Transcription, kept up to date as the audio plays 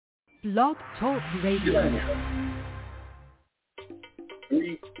Blog Talk Radio. China,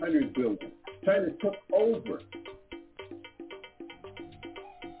 300 buildings. China took over.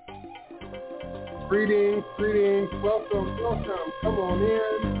 Greetings, welcome. Come on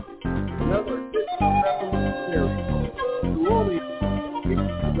in. Another edition of Revolutionary. New Orleans,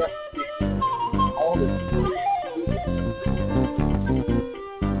 all the stories.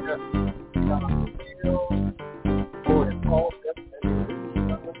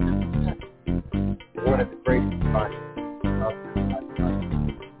 One of the great spots.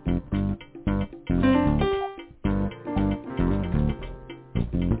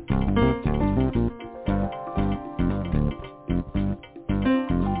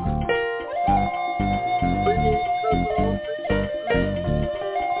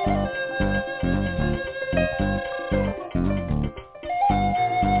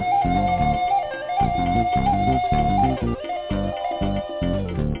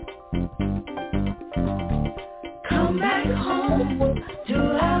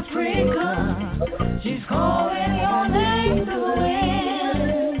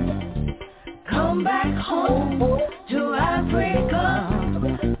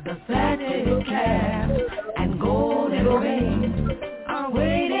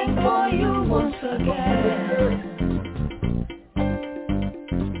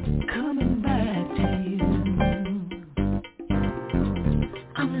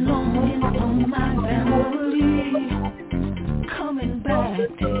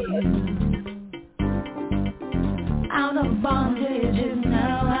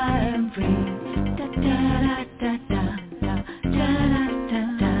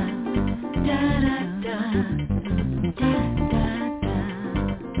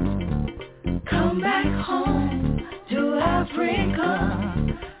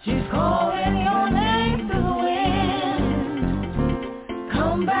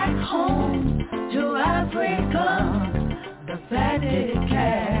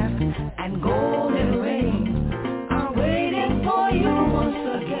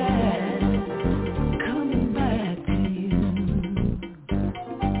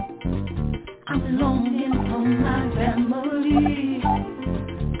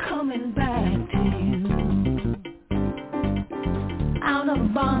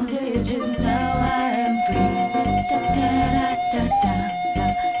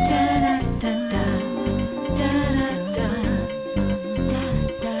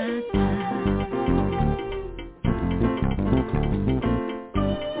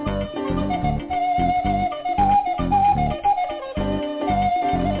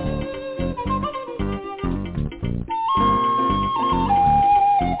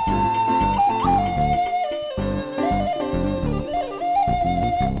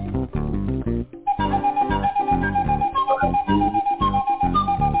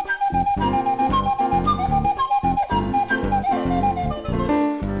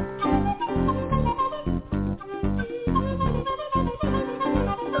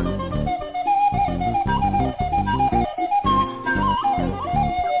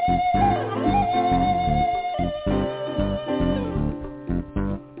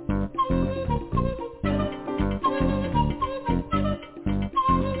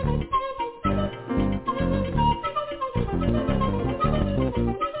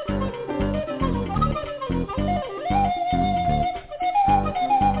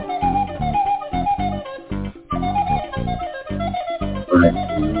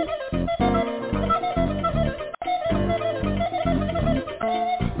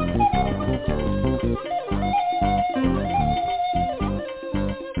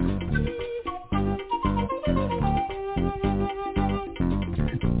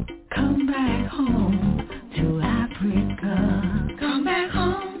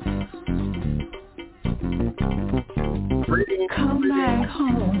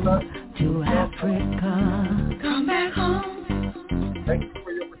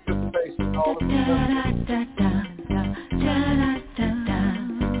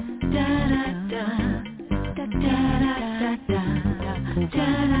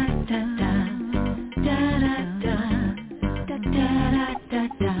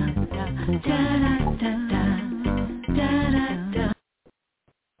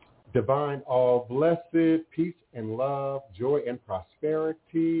 Divine, all blessed, peace and love, joy and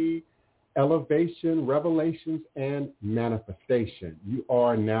prosperity, elevation, revelations, and manifestation. You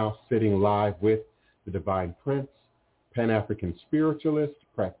are now sitting live with the Divine Prince, Pan-African spiritualist,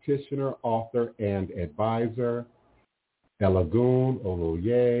 practitioner, author, and advisor, Elagun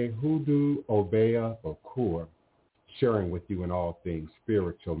Oloye Hudu Obeya Okur, sharing with you in all things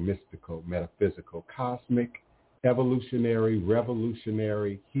spiritual, mystical, metaphysical, cosmic, evolutionary,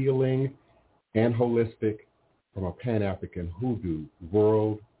 revolutionary, healing, and holistic from a Pan-African hoodoo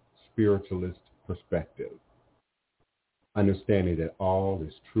world spiritualist perspective. Understanding that all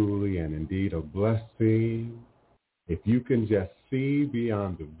is truly and indeed a blessing. If you can just see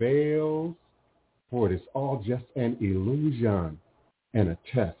beyond the veils, for it is all just an illusion and a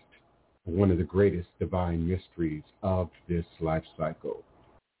test of one of the greatest divine mysteries of this life cycle.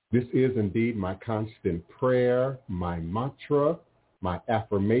 This is indeed my constant prayer, my mantra, my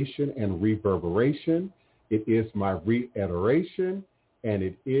affirmation and reverberation. It is my reiteration, and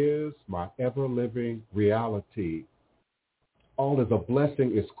it is my ever-living reality. All as a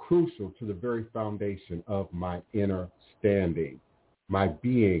blessing is crucial to the very foundation of my inner standing, my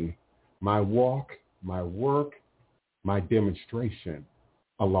being, my walk, my work, my demonstration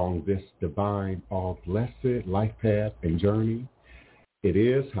along this divine, all-blessed life path and journey. It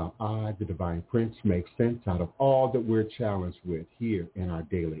is how I, the Divine Prince, make sense out of all that we're challenged with here in our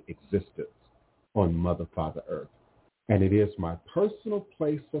daily existence on Mother, Father, Earth. And it is my personal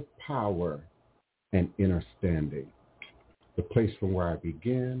place of power and inner standing, the place from where I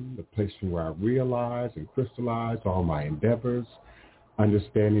begin, the place from where I realize and crystallize all my endeavors,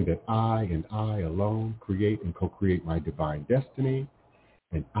 understanding that I and I alone create and co-create my divine destiny,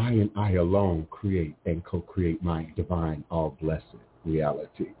 and I alone create and co-create my divine, all-blessed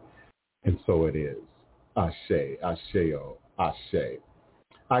reality. And so it is. Ashe, Asheo, Ashe.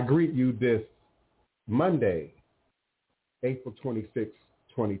 I greet you this Monday, April 26,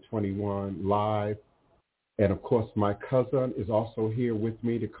 2021, live. And of course, my cousin is also here with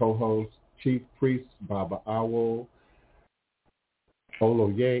me, the co-host, Chief Priest Baba Awo,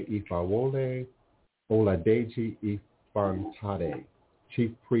 Oloye Ifawole, Oladeji Ifantade,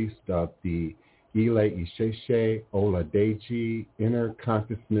 Chief Priest of the Ile Isheshe Oladeji Inner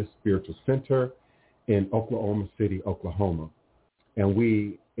Consciousness Spiritual Center in Oklahoma City, Oklahoma. And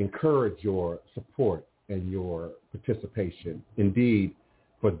we encourage your support and your participation, indeed,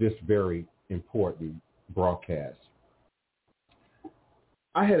 for this very important broadcast.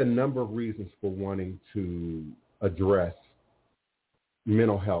 I had a number of reasons for wanting to address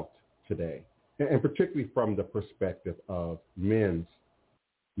mental health today, and particularly from the perspective of men's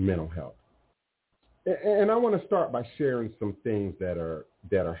mental health. And I want to start by sharing some things that are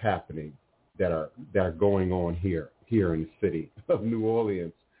happening, that are going on here in the city of New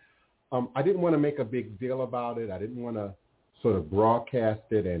Orleans. I didn't want to make a big deal about it. I didn't want to sort of broadcast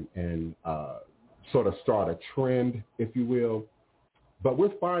it and sort of start a trend, if you will. But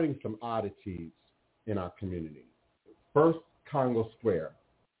we're finding some oddities in our community. First, Congo Square.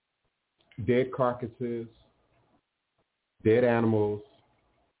 Dead carcasses, dead animals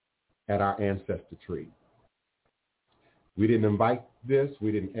at our ancestor tree. We didn't invite this.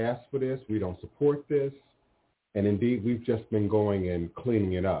 We didn't ask for this. We don't support this. And indeed, we've just been going and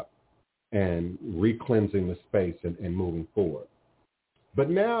cleaning it up and re-cleansing the space and moving forward. But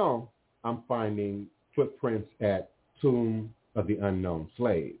now I'm finding footprints at Tomb of the Unknown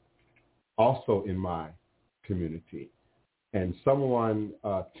Slave, also in my community. And someone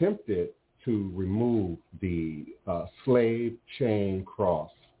attempted to remove the slave chain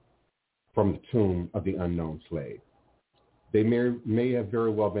cross from the Tomb of the Unknown Slave. They may have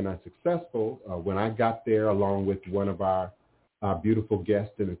very well been unsuccessful. When I got there, along with one of our beautiful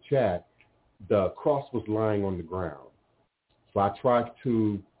guests in the chat, the cross was lying on the ground. So I tried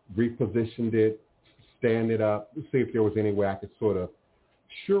to reposition it, stand it up, see if there was any way I could sort of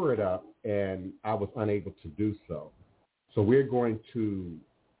shore it up, and I was unable to do so. So we're going to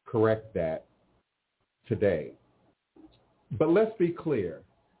correct that today. But let's be clear.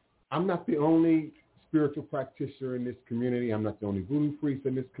 I'm not the only spiritual practitioner in this community. I'm not the only voodoo priest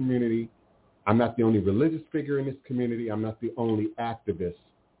in this community. I'm not the only religious figure in this community. I'm not the only activist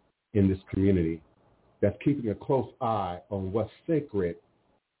in this community that's keeping a close eye on what's sacred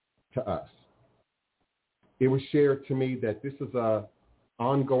to us. It was shared to me that this is an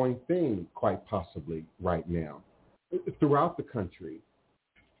ongoing thing, quite possibly right now, throughout the country.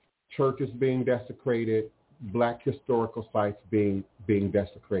 Churches being desecrated, Black historical sites being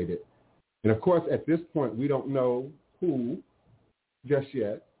desecrated. And of course, at this point, we don't know who just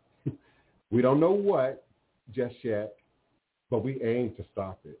yet. We don't know what just yet, but we aim to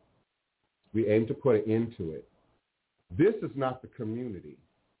stop it. We aim to put an end to it. This is not the community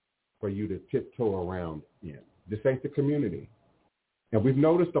for you to tiptoe around in. This ain't the community. And we've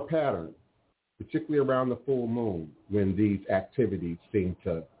noticed a pattern, particularly around the full moon, when these activities seem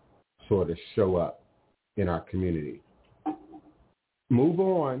to sort of show up in our community. Move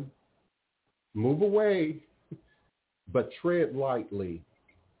on, move away, but tread lightly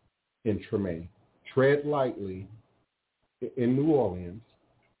in Treme. tread lightly in New Orleans.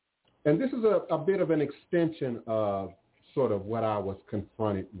 And this is a bit of an extension of sort of what I was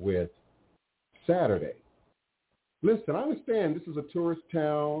confronted with Saturday. Listen, I understand this is a tourist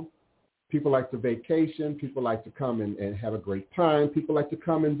town. People like to vacation. People like to come and have a great time. People like to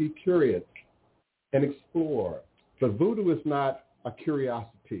come and be curious and explore. But Voodoo is not a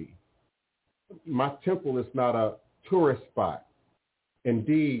curiosity. My temple is not a tourist spot.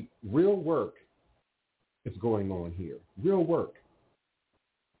 Indeed, real work is going on here. Real work.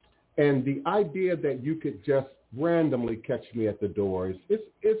 And the idea that you could just randomly catch me at the door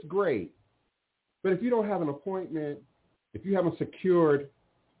it's great. But if you don't have an appointment, if you haven't secured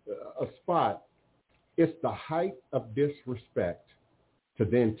a spot, it's the height of disrespect to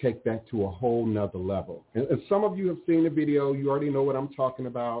then take that to a whole nother level. And some of you have seen the video. You already know what I'm talking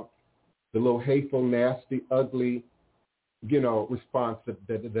about. The little hateful, nasty, ugly, response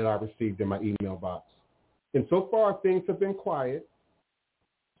that I received in my email box. And so far, things have been quiet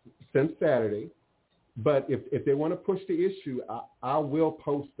since Saturday. But if they want to push the issue, I will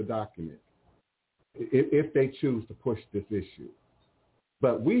post the document if they choose to push this issue.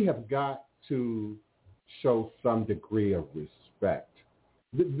 But we have got to show some degree of respect.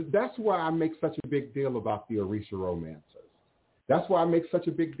 That's why I make such a big deal about the Orisha romancers. That's why I make such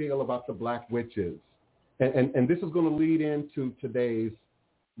a big deal about the Black witches. And this is going to lead into today's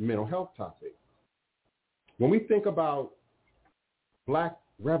mental health topic. When we think about Black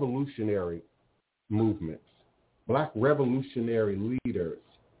revolutionary movements, Black revolutionary leaders,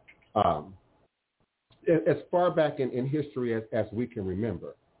 as far back in history as we can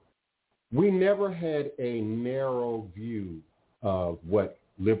remember, we never had a narrow view of what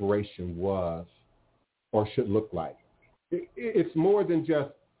liberation was or should look like. It's more than just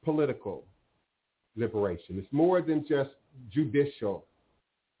political liberation. It's more than just judicial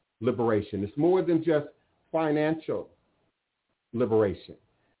liberation. It's more than just financial liberation.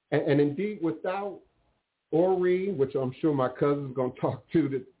 And indeed, without Ori, which I'm sure my cousin's going to talk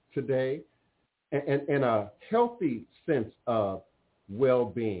to today, and a healthy sense of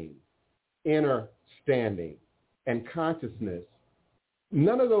well-being, inner standing, and consciousness,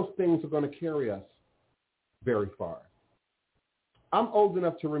 none of those things are going to carry us very far. I'm old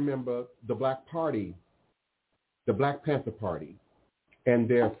enough to remember the Black Party, the Black Panther Party, and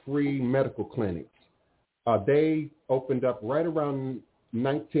their free medical clinics. They opened up right around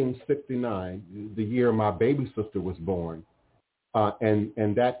 1969, the year my baby sister was born,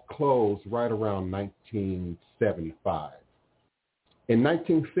 and that closed right around 1975. In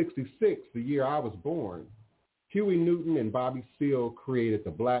 1966, the year I was born, Huey Newton and Bobby Seale created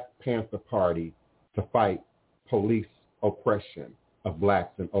the Black Panther Party to fight police oppression of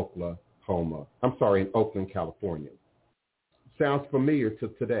blacks in Oakland, California. Sounds familiar to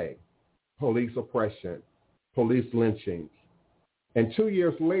today. Police oppression, police lynchings. And 2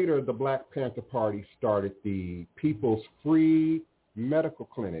 years later, the Black Panther Party started the People's Free Medical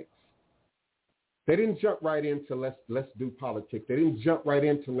Clinics. They didn't jump right into let's do politics. They didn't jump right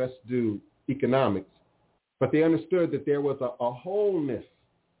into let's do economics. But they understood that there was a wholeness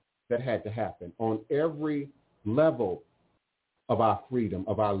that had to happen on every level of our freedom,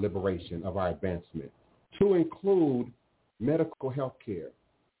 of our liberation, of our advancement, to include medical health care.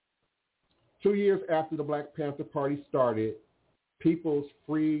 2 years after the Black Panther Party started, People's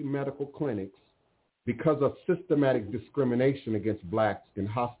Free Medical Clinics, because of systematic discrimination against blacks in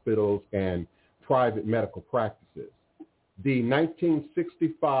hospitals and private medical practices, the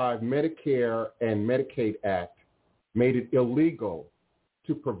 1965 Medicare and Medicaid Act made it illegal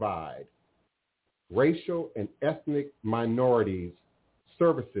to provide racial and ethnic minorities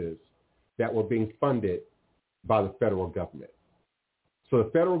services that were being funded by the federal government. So the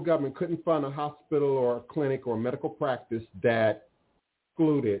federal government couldn't fund a hospital or a clinic or a medical practice that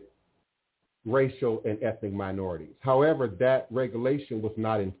excluded racial and ethnic minorities. However, that regulation was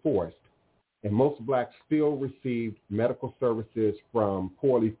not enforced, and most blacks still received medical services from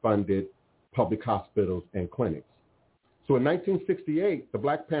poorly funded public hospitals and clinics. So in 1968, the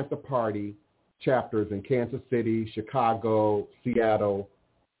Black Panther Party chapters in Kansas City, Chicago, Seattle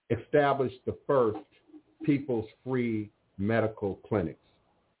established the first People's Free Medical Clinics.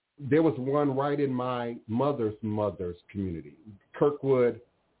 There was one right in my mother's community, Kirkwood,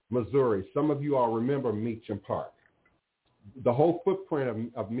 Missouri. Some of you all remember Meacham Park. The whole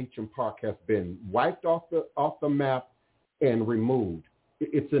footprint of Meacham Park has been wiped off the map and removed.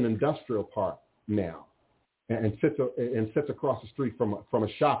 It's an industrial park now and sits across the street from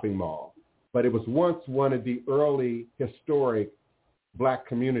a shopping mall. But it was once one of the early historic black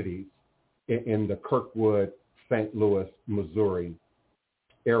communities in the Kirkwood, St. Louis, Missouri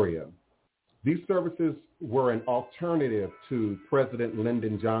area. These services were an alternative to President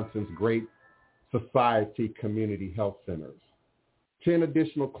Lyndon Johnson's Great Society Community Health Centers. 10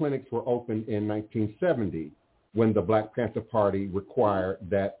 additional clinics were opened in 1970 when the Black Panther Party required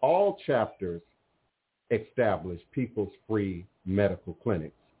that all chapters establish People's Free Medical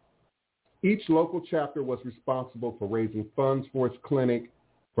Clinics. Each local chapter was responsible for raising funds for its clinic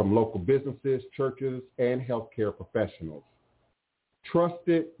from local businesses, churches, and healthcare professionals.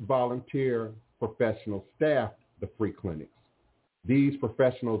 Trusted volunteer professionals staffed the free clinics. These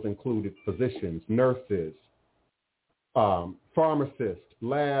professionals included physicians, nurses, pharmacists,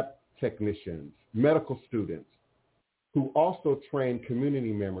 lab technicians, medical students, who also trained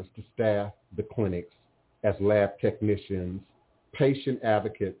community members to staff the clinics as lab technicians, patient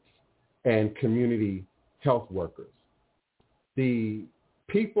advocates, and community health workers. The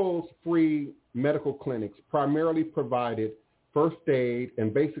People's Free Medical Clinics primarily provided first aid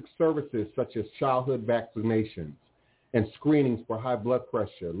and basic services such as childhood vaccinations and screenings for high blood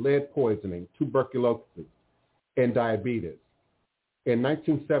pressure, lead poisoning, tuberculosis, and diabetes. In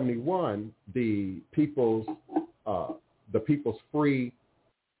 1971, the People's Free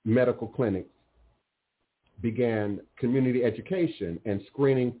Medical Clinics began community education and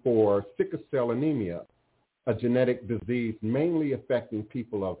screening for sickle cell anemia, a genetic disease mainly affecting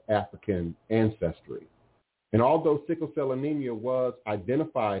people of African ancestry. And although sickle cell anemia was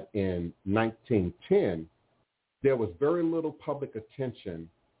identified in 1910, there was very little public attention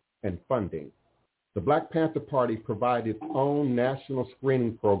and funding. The Black Panther Party provided its own national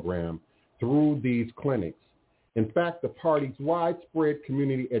screening program through these clinics. In fact, the party's widespread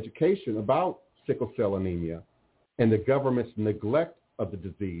community education about sickle cell anemia and the government's neglect of the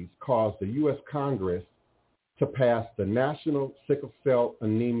disease caused the U.S. Congress to pass the National Sickle Cell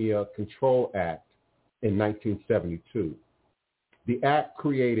Anemia Control Act in 1972. The act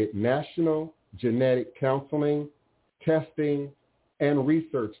created national genetic counseling, testing, and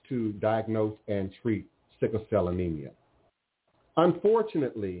research to diagnose and treat sickle cell anemia.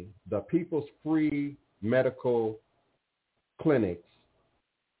 Unfortunately, the People's Free Medical Clinics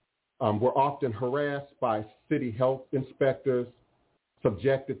were often harassed by city health inspectors,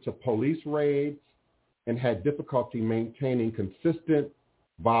 subjected to police raids, and had difficulty maintaining consistent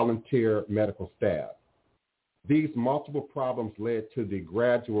volunteer medical staff. These multiple problems led to the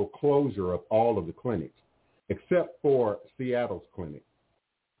gradual closure of all of the clinics, except for Seattle's clinic.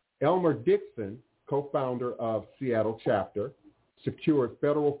 Elmer Dixon, co-founder of Seattle chapter, secured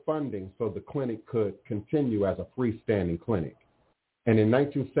federal funding so the clinic could continue as a freestanding clinic. And in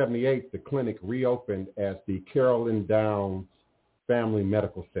 1978, the clinic reopened as the Carolyn Downs Family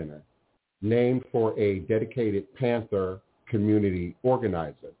Medical Center, named for a dedicated Panther community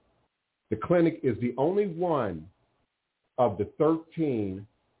organizer. The clinic is the only one of the 13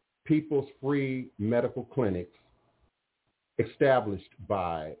 People's Free Medical Clinics established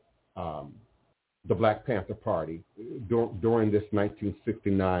by the Black Panther Party during this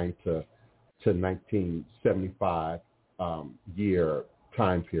 1969 to 1975 year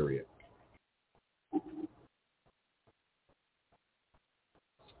time period.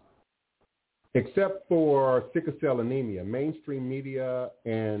 Except for sickle cell anemia, mainstream media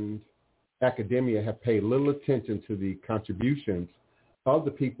and academia have paid little attention to the contributions of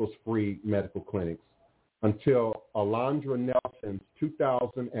the People's Free Medical Clinics until Alondra Nelson's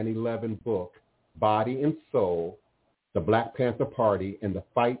 2011 book, Body and Soul, The Black Panther Party and the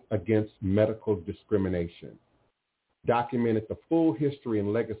Fight Against Medical Discrimination, documented the full history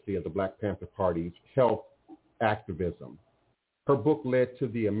and legacy of the Black Panther Party's health activism. Her book led to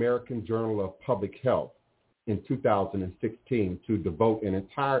the American Journal of Public Health in 2016 to devote an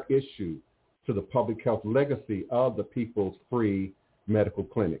entire issue to the public health legacy of the People's Free Medical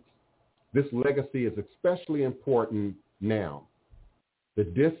Clinics. This legacy is especially important now. The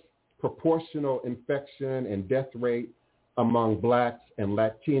disproportional infection and death rate among Blacks and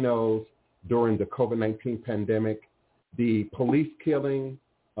Latinos during the COVID-19 pandemic, the police killing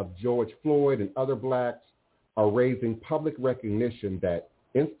of George Floyd and other Blacks are raising public recognition that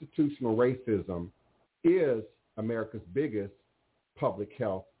institutional racism is America's biggest public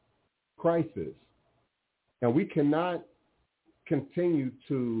health crisis. And we cannot continue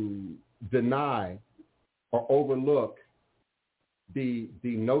to deny or overlook the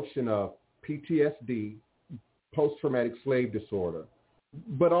notion of PTSD, post-traumatic slave disorder,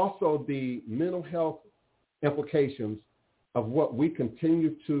 but also the mental health implications of what we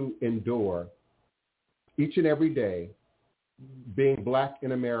continue to endure each and every day, being Black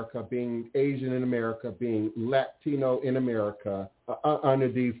in America, being Asian in America, being Latino in America, under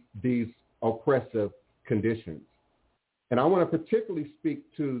these oppressive conditions. And I want to particularly speak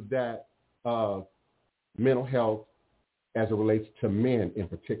to that of mental health as it relates to men in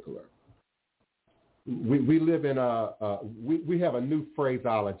particular. We live in we have a new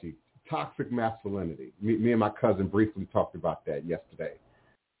phraseology, toxic masculinity. Me and my cousin briefly talked about that yesterday.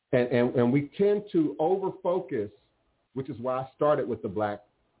 And we tend to over-focus, which is why I started with the Black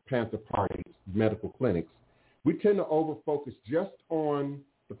Panther Party's medical clinics. We tend to over-focus just on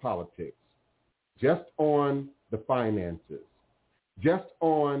the politics, just on the finances, just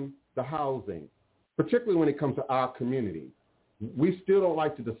on the housing, particularly when it comes to our community. We still don't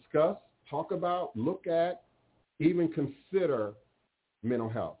like to discuss, talk about, look at, even consider mental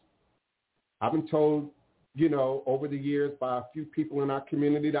health. I've been told, over the years by a few people in our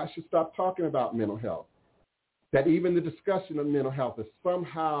community that I should stop talking about mental health, that even the discussion of mental health is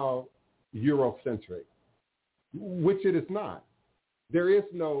somehow Eurocentric, which it is not. There is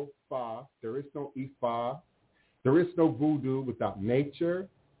no Fa, there is no Ifa, there is no voodoo without nature,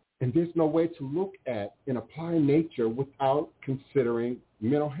 and there's no way to look at and apply nature without considering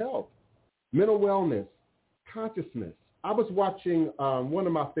mental health, mental wellness, consciousness. I was watching one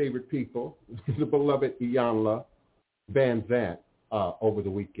of my favorite people, the beloved Iyanla Vanzant, over the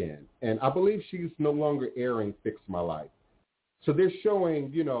weekend. And I believe she's no longer airing Fix My Life. So they're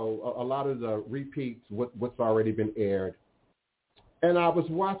showing, a lot of the repeats, what's already been aired. And I was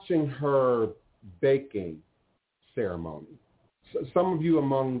watching her baking ceremony. So some of you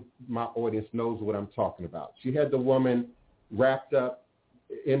among my audience knows what I'm talking about. She had the woman wrapped up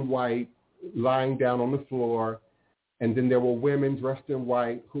in white, lying down on the floor. And then there were women dressed in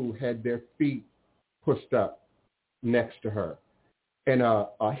white who had their feet pushed up next to her. And a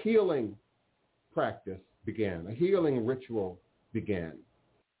healing practice began, a healing ritual began.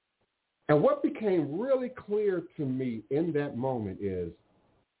 And what became really clear to me in that moment is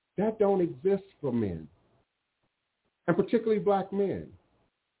that don't exist for men, and particularly Black men.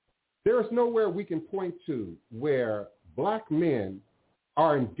 There is nowhere we can point to where Black men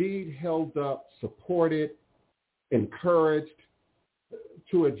are indeed held up, supported, encouraged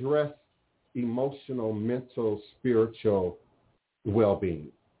to address emotional, mental, spiritual well-being.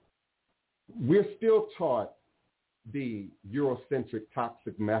 We're still taught the Eurocentric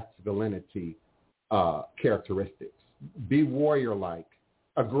toxic masculinity characteristics. Be warrior-like,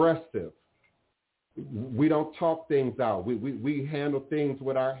 aggressive. We don't talk things out. We handle things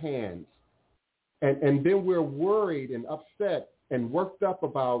with our hands. And then we're worried and upset and worked up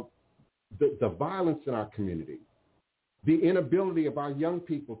about the violence in our community, the inability of our young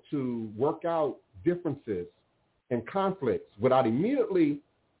people to work out differences and conflicts without immediately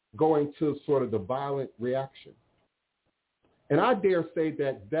going to sort of the violent reaction. And I dare say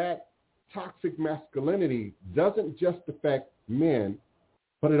that toxic masculinity doesn't just affect men,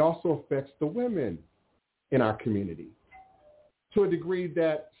 but it also affects the women in our community to a degree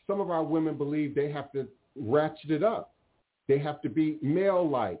that some of our women believe they have to ratchet it up. They have to be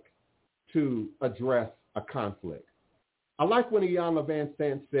male-like to address a conflict. I like when Iyanla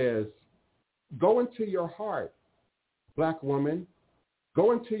Vanzant says, go into your heart, Black woman.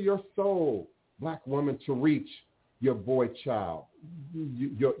 Go into your soul, Black woman, to reach your boy child,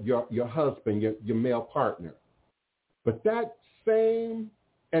 your husband, your male partner. But that same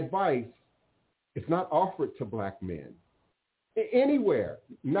advice is not offered to Black men anywhere,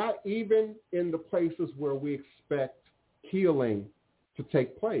 not even in the places where we expect healing to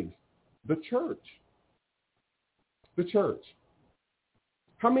take place. The church. The church.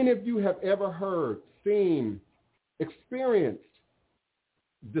 How many of you have ever heard, seen, experienced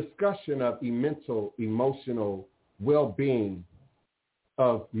discussion of mental, emotional well-being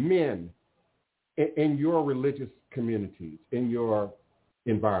of men in your religious communities, in your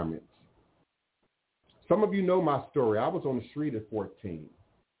environments? Some of you know my story. I was on the street at 14.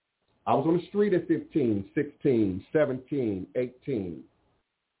 I was on the street at 15, 16, 17, 18.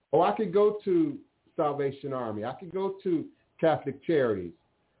 Oh, I could go to Salvation Army. I could go to Catholic Charities.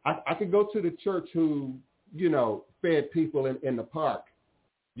 I could go to the church who, fed people in the park,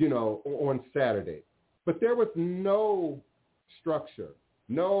 on Saturday. But there was no structure,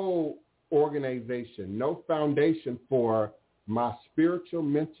 no organization, no foundation for my spiritual,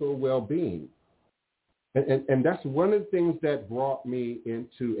 mental well-being. And that's one of the things that brought me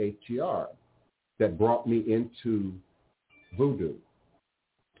into HER, that brought me into voodoo.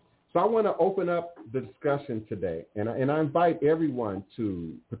 So I want to open up the discussion today, and I invite everyone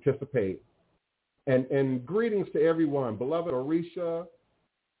to participate. And greetings to everyone. Beloved Orisha,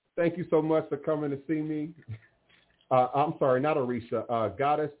 thank you so much for coming to see me. I'm sorry, not Orisha,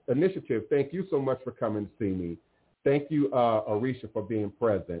 Goddess Initiative, thank you so much for coming to see me. Thank you, Orisha, for being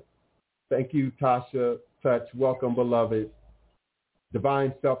present. Thank you, Tasha Touch. Welcome, beloved.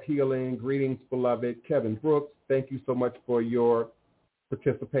 Divine Self-Healing, greetings, beloved. Kevin Brooks, thank you so much for your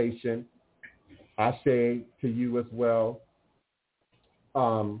participation. Ashe to you as well.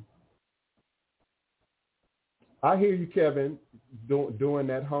 I hear you, Kevin, doing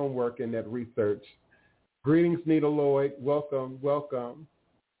that homework and that research. Greetings, Nita Lloyd. Welcome, welcome.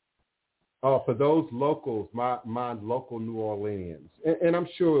 For those locals, my local New Orleans, and I'm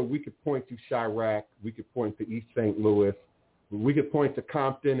sure we could point to Chirac, we could point to East St. Louis, we could point to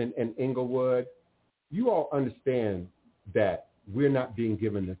Compton and Inglewood. You all understand that we're not being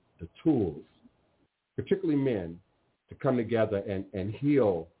given the tools, particularly men, to come together and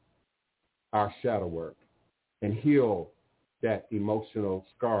heal our shadow work and heal that emotional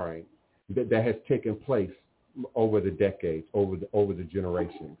scarring that has taken place over the decades, over the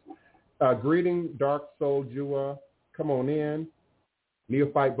generations. Greeting, Dark Soul Jua. Come on in.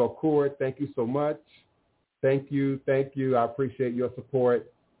 Neophyte Bocourt, thank you so much. Thank you. I appreciate your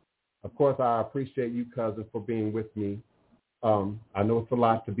support. Of course, I appreciate you, cousin, for being with me. I know it's a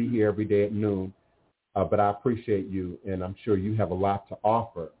lot to be here every day at noon, but I appreciate you, and I'm sure you have a lot to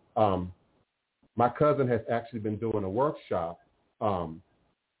offer. My cousin has actually been doing a workshop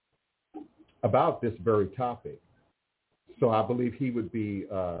about this very topic. So I believe he would be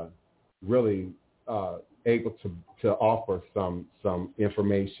really able to offer some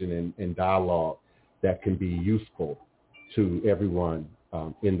information and dialogue that can be useful to everyone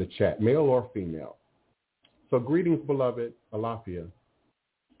in the chat, male or female. So greetings, beloved. Alafia.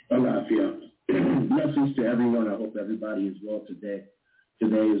 Alafia. Blessings to everyone. I hope everybody is well today.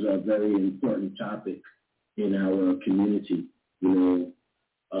 Today is a very important topic in our community.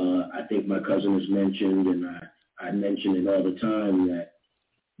 I think my cousin has mentioned, and I mention it all the time, that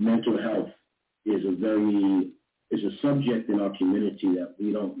mental health is a subject in our community that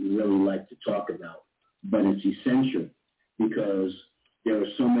we don't really like to talk about, but it's essential because there are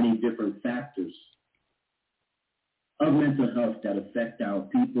so many different factors of mental health that affect our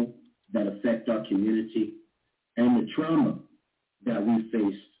people, that affect our community, and the trauma that we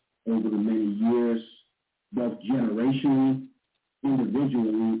faced over the many years, both generationally,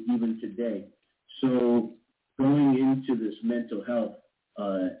 individually, even today. So going into this mental health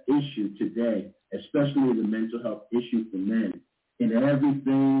issue today, especially the mental health issue for men, and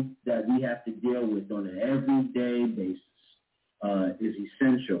everything that we have to deal with on an everyday basis is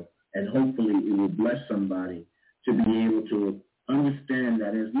essential, and hopefully it will bless somebody to be able to understand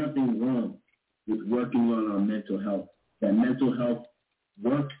that there's nothing wrong with working on our mental health. That mental health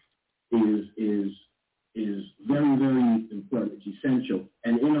work is very, very important. It's essential.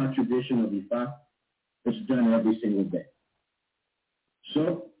 And in our tradition of Ifa, it's done every single day.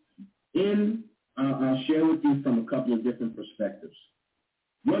 So I'll share with you from a couple of different perspectives.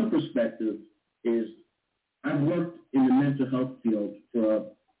 One perspective is I've worked in the mental health field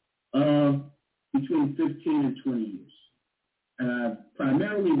for between 15 and 20 years. And I've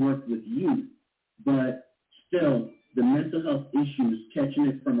primarily worked with youth, but still the mental health issues, catching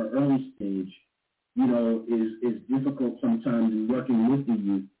it from an early stage, is difficult sometimes in working with the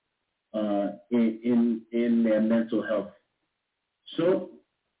youth in their mental health. So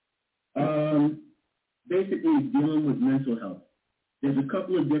basically dealing with mental health, there's a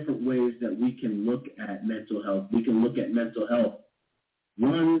couple of different ways that we can look at mental health. We can look at mental health,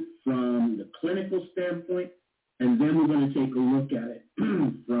 one from the clinical standpoint, and then we're going to take a look at it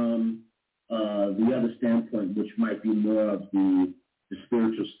from the other standpoint, which might be more of the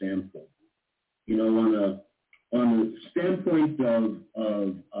spiritual standpoint. On the standpoint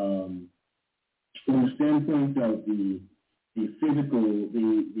of the physical,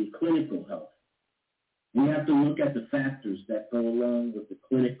 the clinical health, we have to look at the factors that go along with the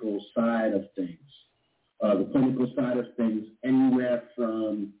clinical side of things. The clinical side of things, anywhere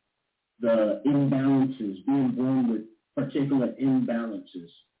from the imbalances, being born with particular imbalances,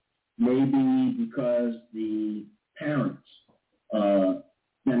 maybe because the parents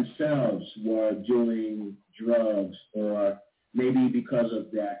themselves were doing drugs, or maybe because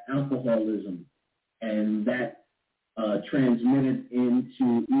of their alcoholism, and that transmitted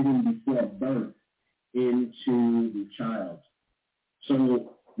into, even before birth, into the child.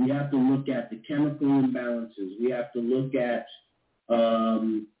 So we have to look at the chemical imbalances. We have to look at,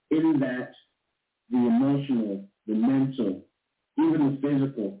 in that, the emotional, the mental, even the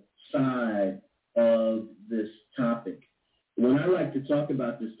physical side of this topic. When I like to talk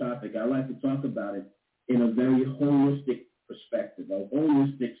about this topic, I like to talk about it in a very holistic perspective, a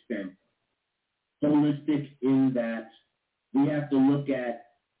holistic standpoint. Holistic in that we have to look at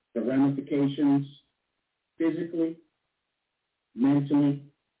the ramifications physically, mentally,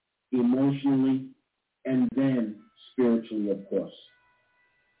 emotionally, and then spiritually, of course.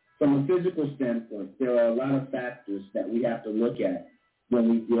 From a physical standpoint, there are a lot of factors that we have to look at when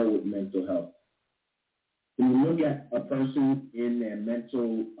we deal with mental health. When we look at a person in their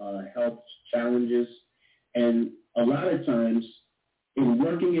mental health challenges, and a lot of times in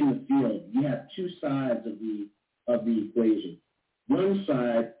working in the field, you have two sides of the equation. One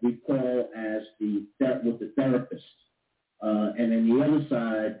side we call as the therapist, and then the other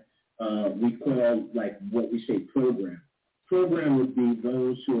side we call, like what we say, program. Program would be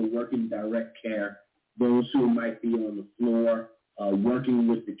those who are working direct care, those who might be on the floor, working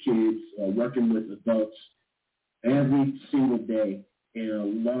with the kids, working with adults every single day in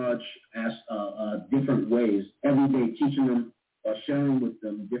a large, different ways, every day teaching them or sharing with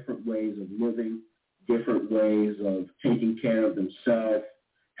them different ways of living, different ways of taking care of themselves,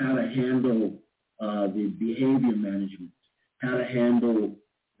 how to handle the behavior management, how to handle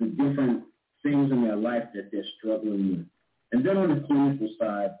the different things in their life that they're struggling with. And then on the clinical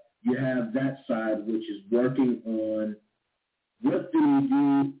side, you have that side which is working on what do we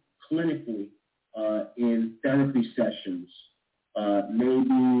do clinically in therapy sessions,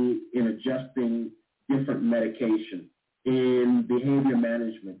 maybe in adjusting different medication, in behavior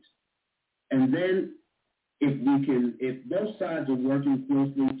management. And then if both sides are working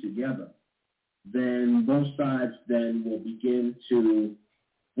closely together, then both sides then will begin to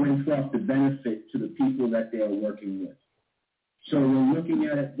bring forth the benefit to the people that they are working with. So we're looking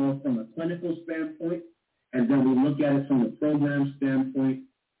at it both from a clinical standpoint, and then we look at it from a program standpoint,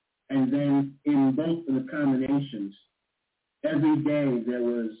 and then in both of the combinations, every day there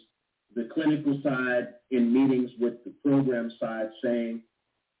was the clinical side in meetings with the program side saying,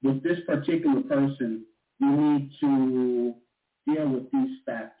 with this particular person, we need to deal with these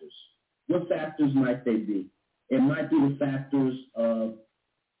factors. What factors might they be? It might be the factors of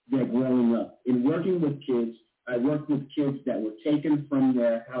their growing up. In working with kids, I worked with kids that were taken from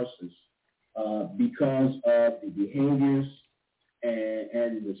their houses because of the behaviors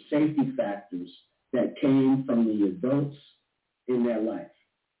and the safety factors that came from the adults in their life.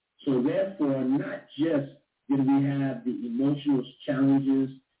 So therefore, not just did we have the emotional challenges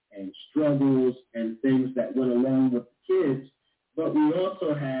and struggles and things that went along with the kids, but we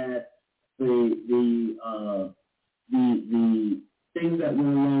also had the things that went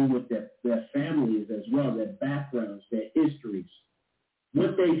along with their families as well, their backgrounds, their histories,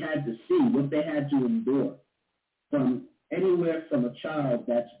 what they had to see, what they had to endure, from anywhere from a child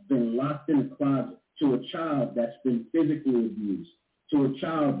that's been locked in a closet to a child that's been physically abused, to a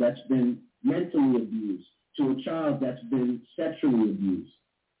child that's been mentally abused, to a child that's been sexually abused.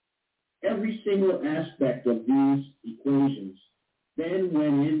 Every single aspect of these equations then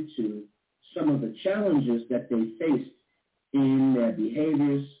went into some of the challenges that they faced in their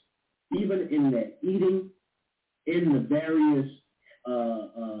behaviors, even in their eating, in the various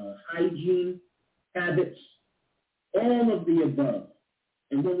hygiene habits, all of the above.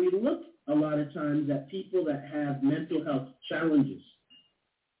 And when we look a lot of times at people that have mental health challenges,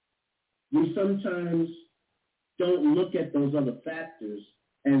 we sometimes don't look at those other factors,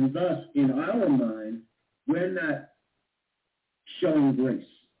 and thus, in our mind, we're not showing grace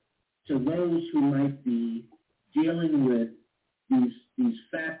to those who might be dealing with these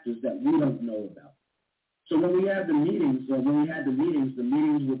factors that we don't know about. So when we have the meetings, or when we had the meetings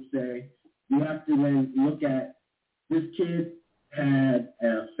would say, you have to then look at this kid had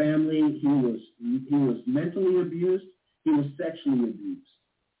a family, he was mentally abused, he was sexually abused.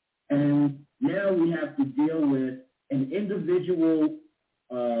 And now we have to deal with an individual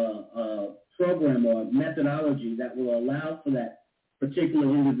program or methodology that will allow for that particular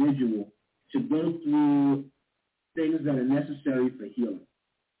individual to go through things that are necessary for healing.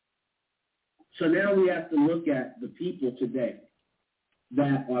 So now we have to look at the people today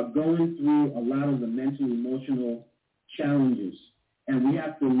that are going through a lot of the mental, emotional challenges. And we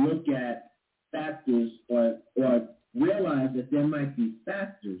have to look at factors or realize that there might be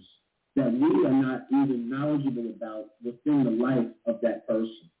factors that we are not even knowledgeable about within the life of that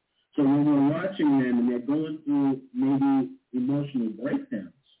person. So when we're watching them and they're going through maybe emotional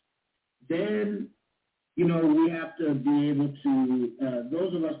breakdowns, then, we have to be able to,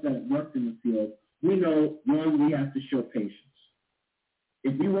 those of us that worked in the field, we know, one, we have to show patience.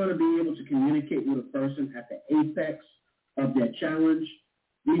 If we want to be able to communicate with a person at the apex of their challenge,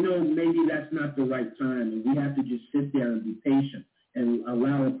 we know maybe that's not the right time, and we have to just sit there and be patient and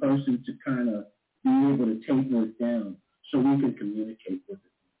allow a person to kind of be able to taper it down so we can communicate with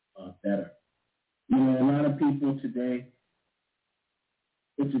it better. A lot of people today,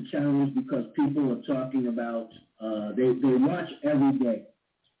 it's a challenge because people are talking about, they watch every day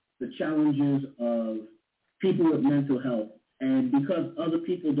the challenges of people with mental health, And because other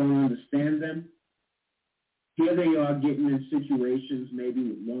people don't understand them, here they are getting in situations maybe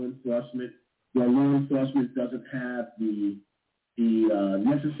with law enforcement, where law enforcement doesn't have the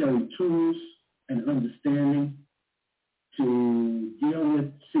necessary tools and understanding to deal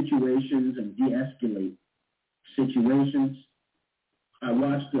with situations and de-escalate situations. I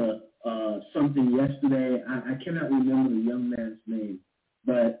watched something yesterday. I cannot remember the young man's name,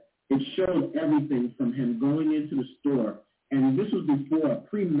 but it showed everything from him going into the store, and this was before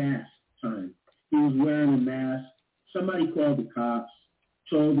pre-mask time. He was wearing a mask. Somebody called the cops,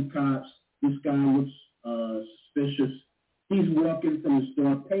 told the cops, this guy looks suspicious. He's walking from the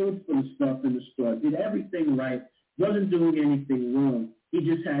store, paid for the stuff in the store, did everything right, wasn't doing anything wrong. He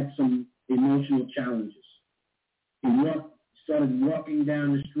just had some emotional challenges. He started walking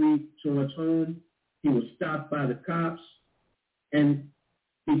down the street towards home. He was stopped by the cops. And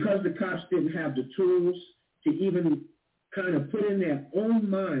because the cops didn't have the tools to even kind of put in their own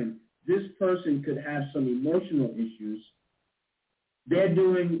mind, this person could have some emotional issues, they're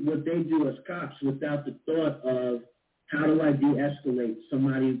doing what they do as cops without the thought of how do I de-escalate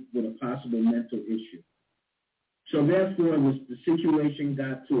somebody with a possible mental issue. So therefore, the situation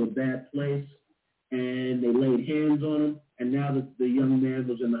got to a bad place, and they laid hands on him, and now the young man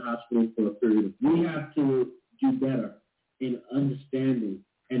was in the hospital for a period of time. We have to do better in understanding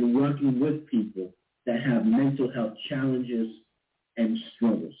and working with people that have mental health challenges and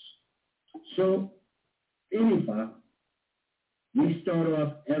struggles. So, anyhow, we start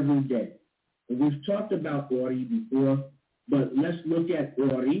off every day. And we've talked about Ori before, but let's look at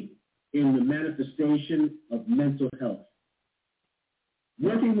Ori in the manifestation of mental health.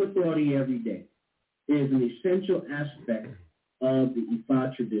 Working with Ori every day is an essential aspect of the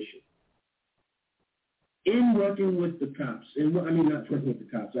Ifa tradition. In working with the cops, not working with the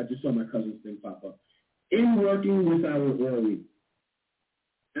cops, I just saw my cousin's thing pop up. In working with our Ori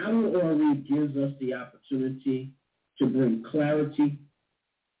gives us the opportunity to bring clarity,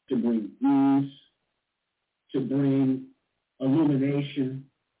 to bring ease, to bring illumination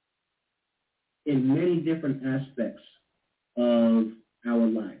in many different aspects of our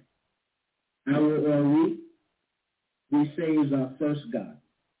life. Our Ori, we say, is our first God.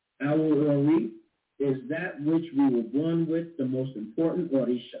 Our Ori is that which we were born with, the most important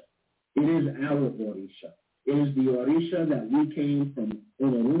Orisha. It is our Orisha. It is the Orisha that we came from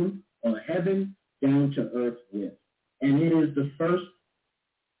Olorun, or heaven, down to earth with. And it is the first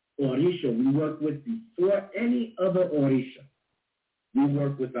Orisha we work with before any other Orisha. We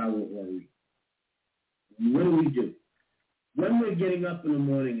work with our Ori. What do? When we're getting up in the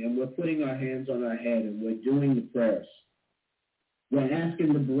morning and we're putting our hands on our head and we're doing the prayers, we're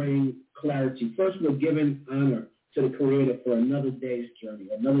asking to bring clarity. First, we're giving honor to the Creator for another day's journey,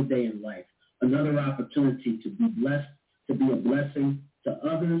 another day in life, another opportunity to be blessed, to be a blessing to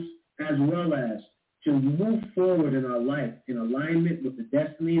others, as well as to move forward in our life in alignment with the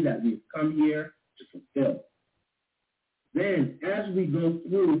destiny that we've come here to fulfill. Then, as we go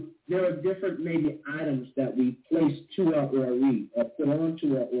through, there are different maybe items that we place to our Ori or put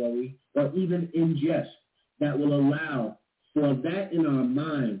onto our Ori or even ingest that will allow for that in our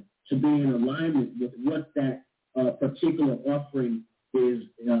mind to be in alignment with what that particular offering is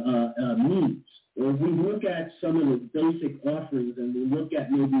means. Or if we look at some of the basic offerings and we look at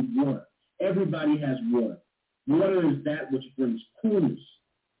maybe water, everybody has water. Water is that which brings coolness.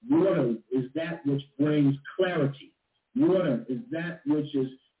 Water is that which brings clarity. Water is that which is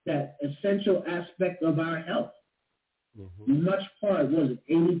that essential aspect of our health. Mm-hmm. Much part, 80%,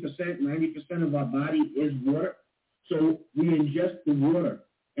 90% of our body is water. So we ingest the water,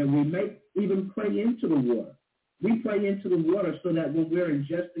 and we may even pray into the water. We pray into the water so that when we're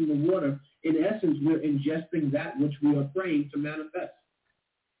ingesting the water, in essence, we're ingesting that which we are praying to manifest.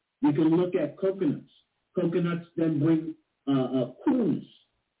 We can look at coconuts. Coconuts then bring a coolness,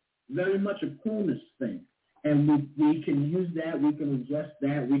 very much a coolness thing. And we can use that, we can ingest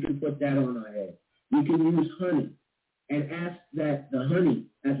that, we can put that on our head. We can use honey and ask that the honey,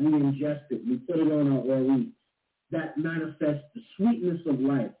 as we ingest it, we put it on our Ori, that manifests the sweetness of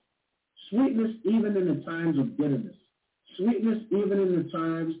life. Sweetness even in the times of bitterness. Sweetness even in the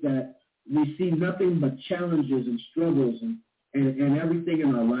times that we see nothing but challenges and struggles and everything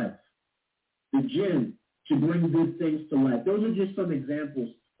in our life. The gin, to bring good things to life. Those are just some examples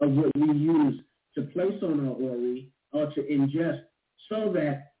of what we use to place on our Ori or to ingest so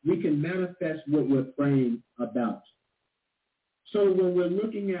that we can manifest what we're praying about. So when we're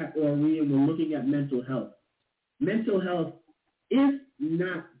looking at Ori and we're looking at mental health is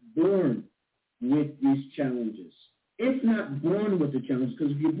not born with these challenges. It's not born with the challenges,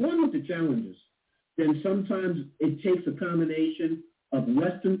 because if you're born with the challenges, then sometimes it takes a combination of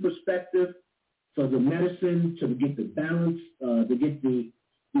Western perspective for the medicine to get the balance, to get the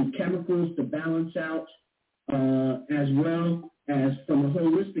chemicals to balance out, as well as from a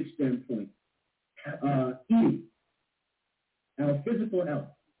holistic standpoint. Eating, our physical health,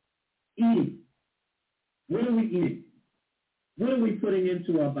 eating. What are we eating? What are we putting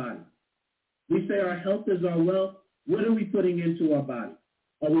into our body? We say our health is our wealth. What are we putting into our body?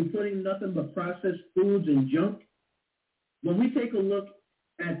 Are we putting nothing but processed foods and junk? When we take a look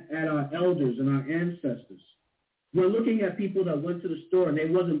at our elders and our ancestors, we're looking at people that went to the store and they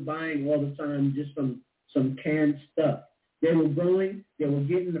wasn't buying all the time just some canned stuff. They were going, they were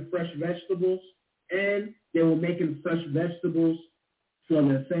getting the fresh vegetables, and they were making fresh vegetables for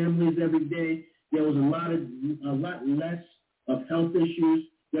their families every day. There was a lot less of health issues.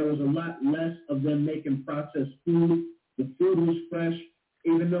 There was a lot less of them making processed food. The food was fresh,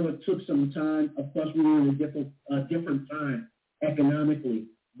 even though it took some time. Of course, we were in a different time economically,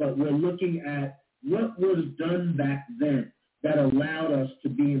 but we're looking at what was done back then that allowed us to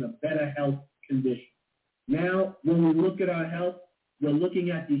be in a better health condition. Now, when we look at our health, we're looking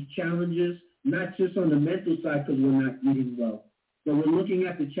at these challenges, not just on the mental side because we're not eating well, but we're looking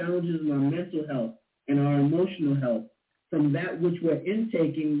at the challenges in our mental health and our emotional health from that which we're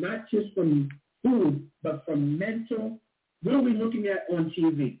intaking, not just from food, but from mental. What are we looking at on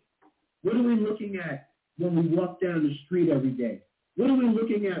TV? What are we looking at when we walk down the street every day? What are we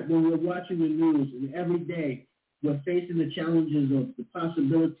looking at when we're watching the news and every day we're facing the challenges of the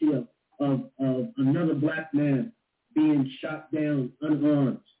possibility of another black man being shot down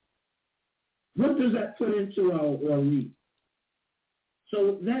unarmed? What does that put into our lead?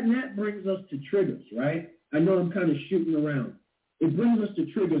 So that brings us to triggers, right? I know I'm kind of shooting around. It brings us to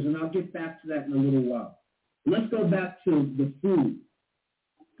triggers, and I'll get back to that in a little while. Let's go back to the food.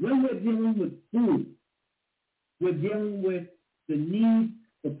 When we're dealing with food, we're dealing with the need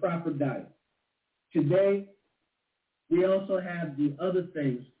for proper diet. Today, we also have the other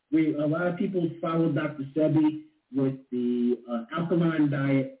things. A lot of people follow Dr. Sebi with the alkaline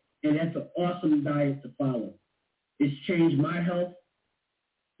diet, and that's an awesome diet to follow. It's changed my health,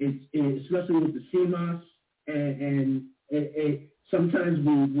 especially with the CMOS, and sometimes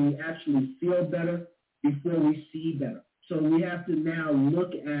we actually feel better before we see better. So we have to now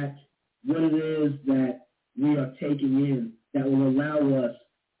look at what it is that we are taking in that will allow us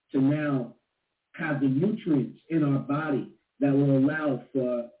to now have the nutrients in our body that will allow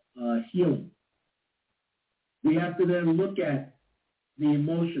for healing. We have to then look at the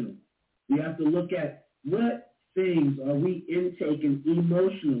emotional. We have to look at what things are we intaking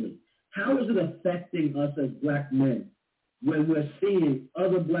emotionally. How is it affecting us as black men when we're seeing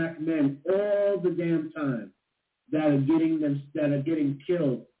other black men all the damn time that are getting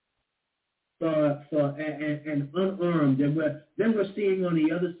killed and unarmed, and then we're seeing on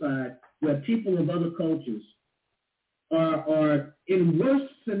the other side where people of other cultures are in worse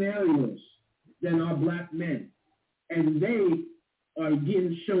scenarios than our black men, and they are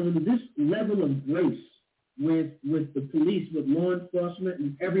getting shown this level of grace with the police, with law enforcement,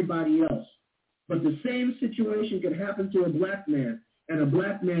 and everybody else. But the same situation could happen to a black man, and a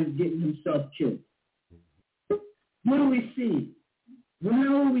black man's getting himself killed. What are we seeing? Well,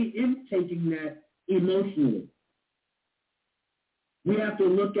 how are we intaking that emotionally? We have to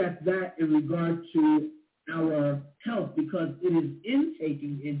look at that in regard to our health, because it is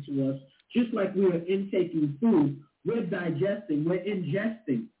intaking into us, just like we are intaking food. We're digesting, we're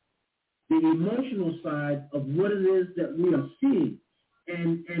ingesting the emotional side of what it is that we are seeing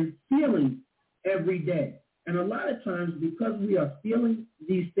and feeling every day. And a lot of times, because we are feeling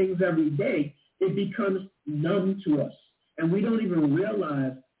these things every day, it becomes numb to us. And we don't even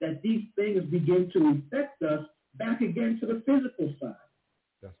realize that these things begin to affect us back again to the physical side.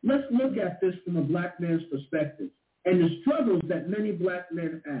 Yes. Let's look at this from a black man's perspective and the struggles that many black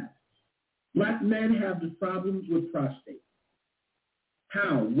men have. Black men have the problems with prostate.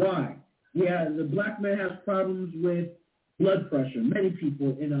 How? Why? Yeah, the black man has problems with blood pressure. Many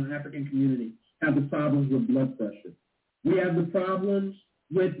people in our African community have the problems with blood pressure. We have the problems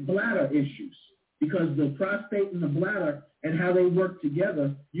with bladder issues, because the prostate and the bladder and how they work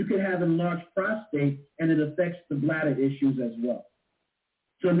together, you can have enlarged prostate and it affects the bladder issues as well.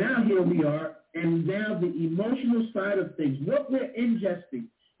 So now here we are, and now the emotional side of things, what we're ingesting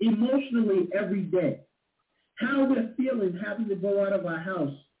emotionally every day, how we're feeling having to go out of our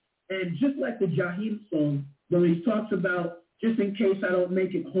house. And just like the Jaheim song, where he talks about, just in case I don't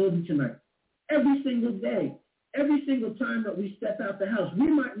make it home tonight, every single day, every single time that we step out the house, we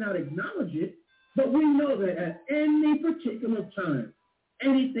might not acknowledge it, but we know that at any particular time,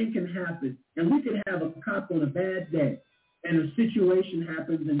 anything can happen. And we could have a cop on a bad day, and a situation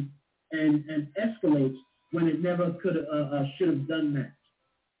happens and escalates when it never should have done that.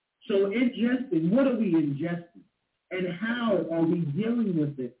 So ingesting, what are we ingesting? And how are we dealing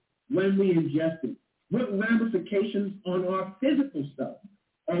with it when we ingest it? What ramifications on our physical stuff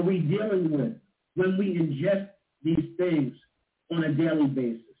are we dealing with when we ingest these things on a daily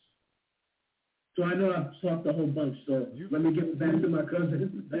basis? So I know I've talked a whole bunch, so let me get back to my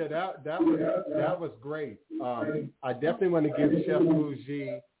cousin. Yeah, that was great. I definitely want to give Chef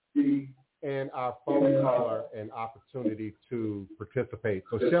Bougie and our phone caller an opportunity to participate.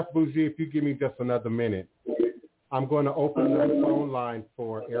 So Chef Bougie, if you give me just another minute, I'm going to open the phone line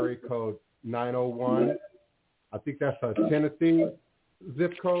for area code 901. I think that's a Tennessee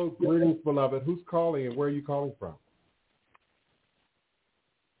zip code. Greetings, beloved. Who's calling and where are you calling from?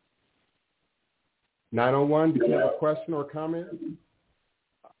 901, did you have a question or comment?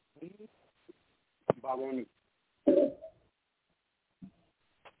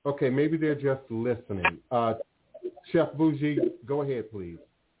 Okay, maybe they're just listening. Chef Bougie, go ahead, please.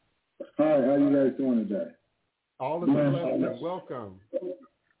 Hi, how you guys doing today? All is a blessing. Welcome.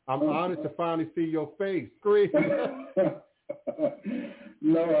 I'm honored to finally see your face. Great.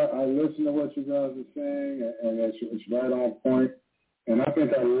 No, I listen to what you guys are saying, and it's right on point. And I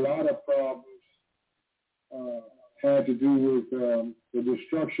think a lot of problems had to do with the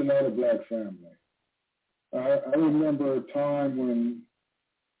destruction of the black family. I remember a time when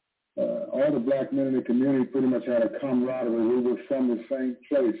all the black men in the community pretty much had a camaraderie. We were from the same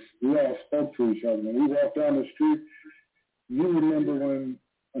place. We all spoke to each other. When we walked down the street, you remember when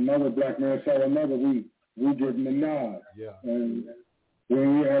another black man saw another, we give him a nod. Yeah. And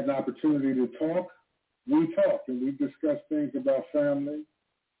when we had an opportunity to talk, we talked, and we discussed things about family,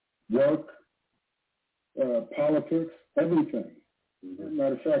 work, politics, everything. Mm-hmm.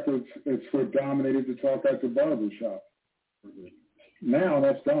 Matter of fact, it's predominated to talk at the barbershop. Mm-hmm. Now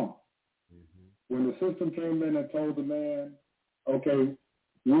that's gone. Mm-hmm. When the system came in and told the man, okay,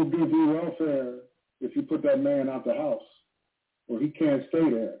 we'll give you welfare if you put that man out the house, or he can't stay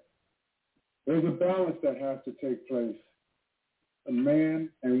there. There's a balance that has to take place. A man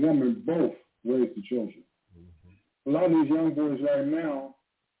and woman both raise the children. Mm-hmm. A lot of these young boys right now,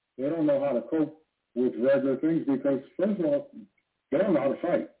 they don't know how to cope with regular things because, first of all, they don't know how to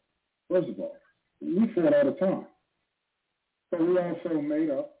fight. First of all, we fought all the time. But we also made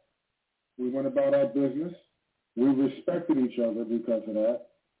up. We went about our business. We respected each other because of that.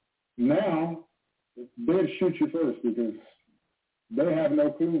 Now, they'd shoot you first because they have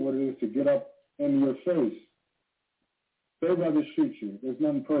no clue what it is to get up in your face. They'd rather shoot you. There's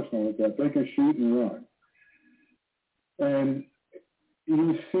nothing personal with that. They can shoot and run. And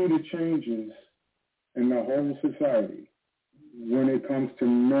you see the changes in the whole society when it comes to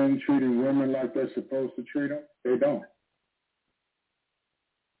men treating women like they're supposed to treat them. They don't.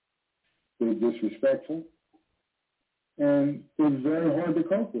 They're disrespectful. And it's very hard to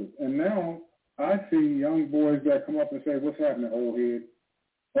cope with. And now I see young boys that come up and say, what's happening, old head?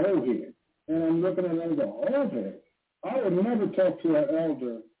 Old head. And I'm looking at them and go, old head? I would never talk to an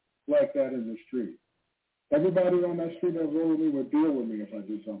elder like that in the street. Everybody on that street that rode with me would deal with me if I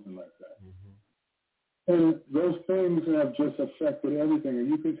did something like that. Mm-hmm. And those things have just affected everything, and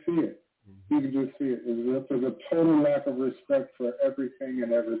you can see it. Mm-hmm. You can just see it. There's a total lack of respect for everything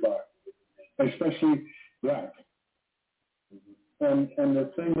and everybody, especially black. Mm-hmm. And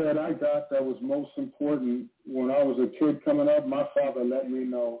the thing that I got that was most important when I was a kid coming up, my father let me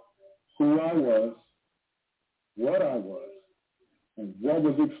know who I was, what I was, and what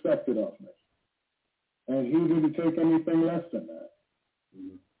was expected of me. And he didn't take anything less than that.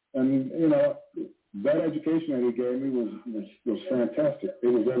 Mm-hmm. And, you know, that education that he gave me was fantastic. It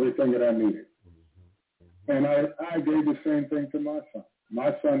was everything that I needed. Mm-hmm. And I gave the same thing to my son.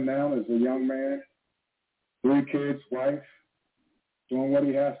 My son now is a young man, 3 kids, wife, doing what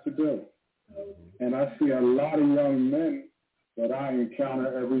he has to do. Mm-hmm. And I see a lot of young men that I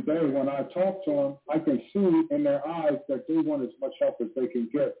encounter every day. When I talk to them, I can see in their eyes that they want as much help as they can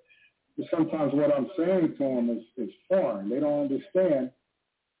get. But sometimes what I'm saying to them is foreign. They don't understand.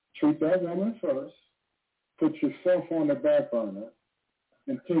 Treat that woman first. Put yourself on the back burner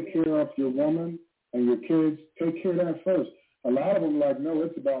and take care of your woman and your kids. Take care of that first. A lot of them are like, no,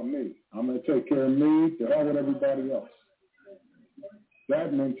 it's about me. I'm going to take care of me. To hell with everybody else.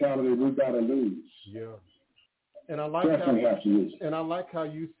 That mentality we got to lose. Yeah. And I like how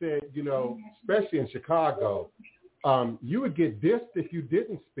you said, you know, especially in Chicago, you would get dissed if you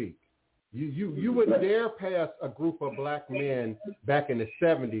didn't speak. You wouldn't dare pass a group of black men back in the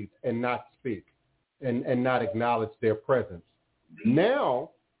 70s and not speak and not acknowledge their presence.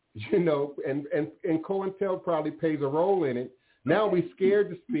 Now, you know, and COINTEL probably plays a role in it. Now we're scared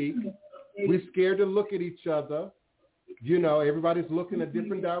to speak. We're scared to look at each other. You know, everybody's looking a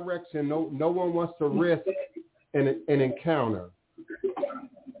different direction. No one wants to risk an encounter.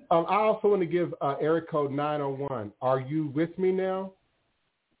 I also want to give area code 901. Are you with me now?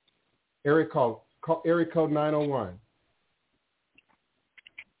 Area code 901.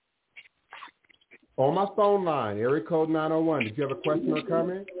 On my phone line, area code 901. Did you have a question or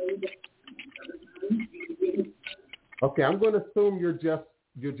comment? Okay, I'm going to assume you're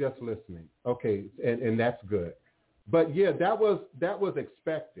just listening. Okay, and that's good. But yeah, that was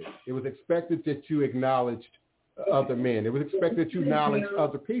expected. It was expected that you acknowledged other men. It was expected that you acknowledged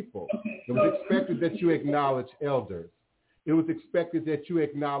other people. It was expected that you acknowledged elders. It was expected that you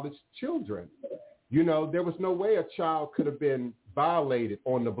acknowledged children. You know, there was no way a child could have been violated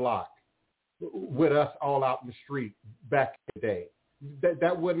on the block with us all out in the street back in the day.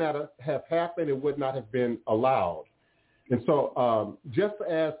 That would not have happened. It would not have been allowed. And so just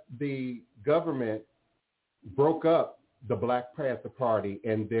as the government broke up the Black Panther Party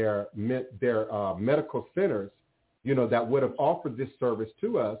and their medical centers, you know, that would have offered this service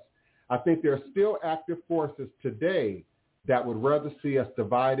to us, I think there are still active forces today that would rather see us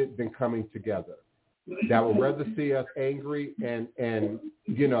divided than coming together, that would rather see us angry and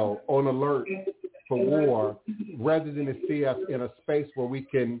you know, on alert for war, rather than to see us in a space where we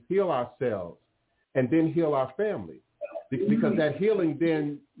can heal ourselves and then heal our family, because that healing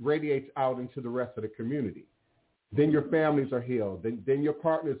then radiates out into the rest of the community. Then your families are healed. Then your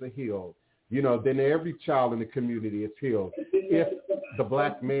partners are healed. You know, then every child in the community is healed. If the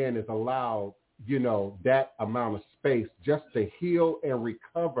Black man is allowed, you know, that amount of space just to heal and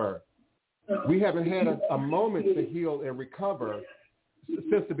recover. We haven't had a moment to heal and recover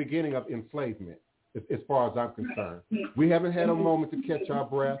since the beginning of enslavement, as far as I'm concerned. We haven't had a moment to catch our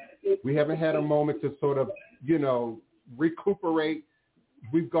breath. We haven't had a moment to sort of, you know, recuperate.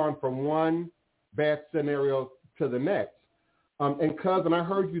 We've gone from one bad scenario to the next. And cousin, I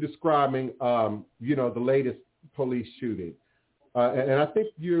heard you describing, you know, the latest police shooting. And I think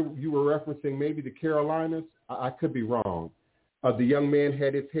you were referencing maybe the Carolinas. I could be wrong. The young man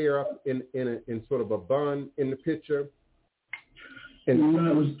had his hair up in sort of a bun in the picture. And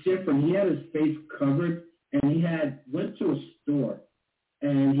no, it was different. He had his face covered, and he went to a store,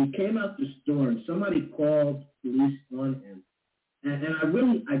 and he came out the store, and somebody called police on him. And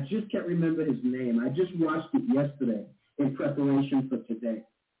I just can't remember his name. I just watched it yesterday in preparation for today.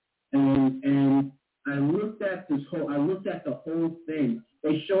 And I looked at the whole thing.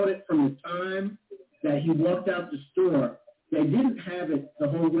 They showed it from the time that he walked out the store. They didn't have it the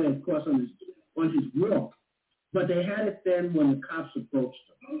whole way, of course, on his walk, but they had it then when the cops approached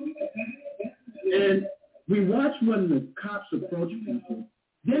him. And we watched when the cops approach people.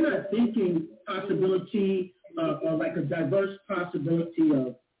 They're not thinking possibility or like a diverse possibility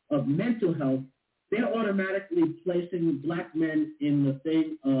of mental health. They're automatically placing Black men in the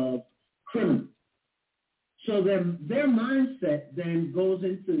thing of criminals. So their mindset then goes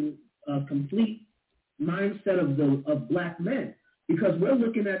into a complete mindset of Black men, because we're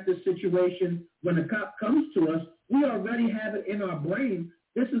looking at this situation when a cop comes to us, we already have it in our brain,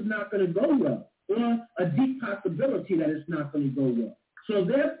 this is not going to go well, or a deep possibility that it's not going to go well. So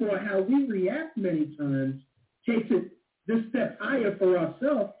therefore, how we react many times takes it this step higher for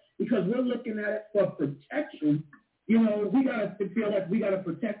ourselves, because we're looking at it for protection. You know, we got to feel like we got to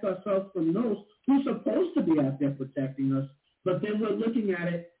protect ourselves from those who's supposed to be out there protecting us. But then we're looking at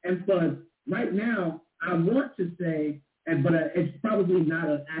it, and for right now, I want to say, but it's probably not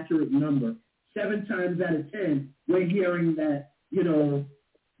an accurate number, 7 times out of 10, we're hearing that, you know,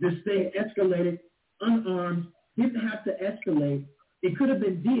 this thing escalated, unarmed, didn't have to escalate. It could have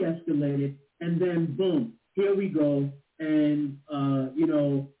been de-escalated, and then boom, here we go. And, you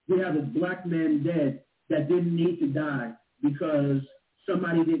know, we have a Black man dead that didn't need to die because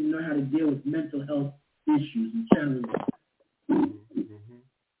somebody didn't know how to deal with mental health issues and challenges. Mm-hmm.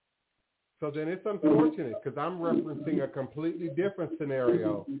 So then it's unfortunate, because I'm referencing a completely different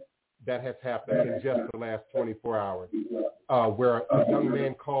scenario that has happened in just the last 24 hours, where a young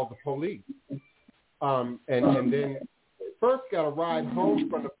man called the police, and then first got a ride home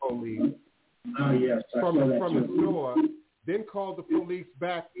from the police from the store, then called the police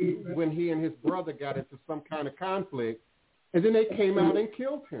back when he and his brother got into some kind of conflict, and then they came out and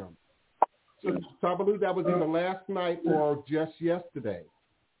killed him. So I believe that was either last night or just yesterday.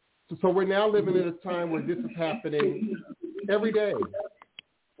 So we're now living in a time where this is happening every day.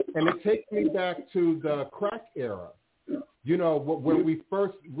 And it takes me back to the crack era, you know, when we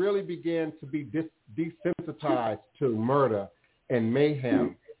first really began to be desensitized to murder and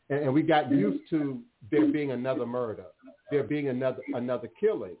mayhem, and we got used to there being another murder, there being another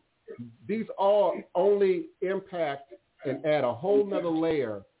killing. These all only impact and add a whole nother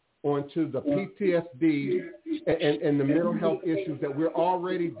layer onto the PTSD and the mental health issues that we're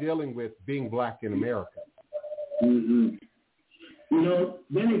already dealing with being Black in America. Mm-hmm. You know,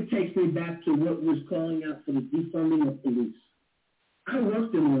 then it takes me back to what was calling out for the defunding of police. I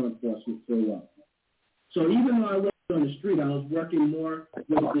worked in law enforcement for a while. So even though I worked on the street, I was working more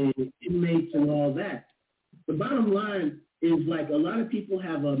with the inmates and all that. The bottom line is, like, a lot of people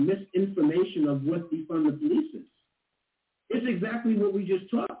have a misinformation of what defund the police is. It's exactly what we just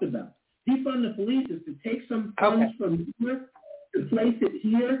talked about. Defund the police is to take some funds from here, to place it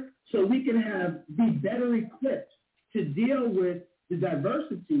here, so we can be better equipped to deal with the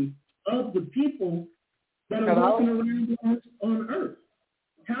diversity of the people that are walking around on Earth.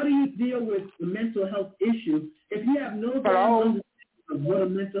 How do you deal with the mental health issue if you have no understanding of what a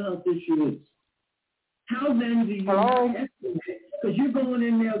mental health issue is? How then do you estimate? Because you're going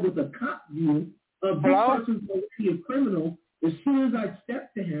in there with a cop view of this person's already a criminal as soon as I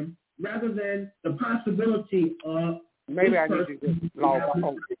step to him, rather than the possibility of maybe I need to just log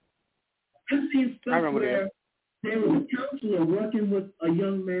on. I've seen stuff where there was a counselor working with a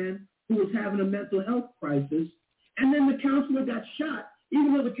young man who was having a mental health crisis, and then the counselor got shot,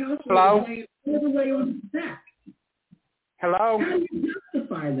 even though the counselor was laying all the way on his back. Hello? How do you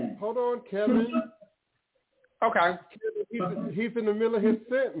justify that? Hold on, Kevin. Okay. He's in the middle of his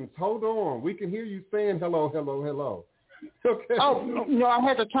sentence. Hold on. We can hear you saying hello, hello, hello. Okay. Oh, no, I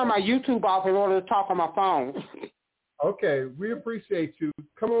had to turn my YouTube off in order to talk on my phone. Okay, we appreciate you.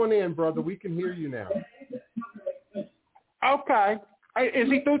 Come on in, brother. We can hear you now. Okay. Is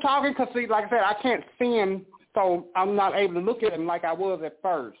he through talking? Because, like I said, I can't see him, so I'm not able to look at him like I was at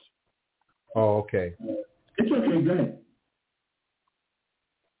first. Oh, okay. It's okay. Go ahead.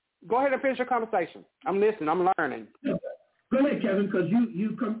 Go ahead and finish your conversation. I'm listening. I'm learning. Go ahead, Kevin, because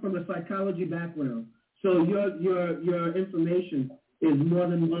you come from a psychology background, so your information is more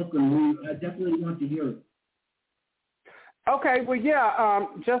than welcome. I definitely want to hear it. Okay, well, yeah,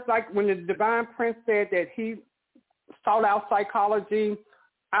 just like when the Divine Prince said that he sought out psychology,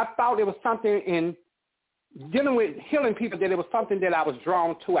 I thought it was something in dealing with healing people, that it was something that I was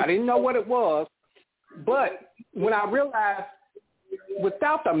drawn to. I didn't know what it was, but when I realized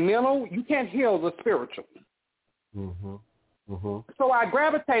without the mental, you can't heal the spiritual. Mm-hmm. Mm-hmm. So I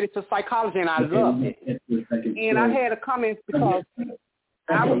gravitated to psychology, and I loved it. And I had a comment because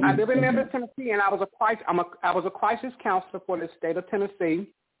I live in Memphis, Tennessee, and I was a crisis counselor for the state of Tennessee.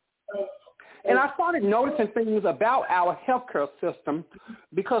 And I started noticing things about our healthcare system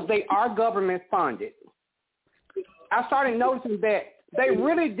because they are government funded. I started noticing that they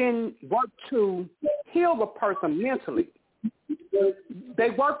really didn't work to heal the person mentally. They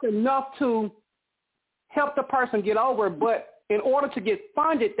worked enough to help the person get over, but in order to get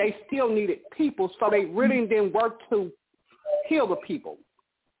funded, they still needed people, so they really didn't work to heal the people.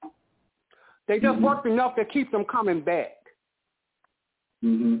 They just worked enough to keep them coming back.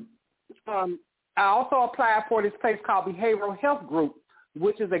 Mm-hmm. I also applied for this place called Behavioral Health Group,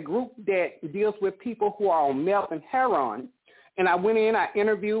 which is a group that deals with people who are on meth and heroin. And I went in, I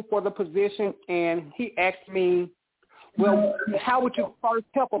interviewed for the position, and he asked me, well, how would you first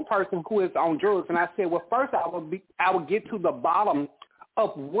help a person who is on drugs? And I said, well, first I would get to the bottom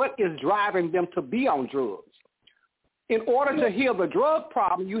of what is driving them to be on drugs. In order to heal the drug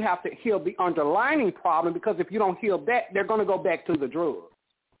problem, you have to heal the underlying problem, because if you don't heal that, they're going to go back to the drugs.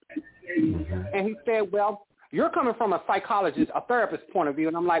 And he said, well, you're coming from a psychologist, a therapist point of view.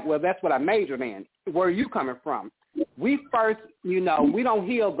 And I'm like, well, that's what I majored in. Where are you coming from? We first, we don't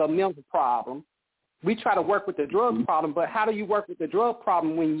heal the mental problem. We try to work with the drug problem, but how do you work with the drug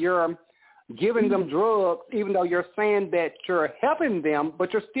problem when you're giving them drugs, even though you're saying that you're helping them,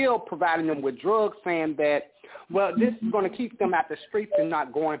 but you're still providing them with drugs, saying that, well, this is going to keep them at the streets and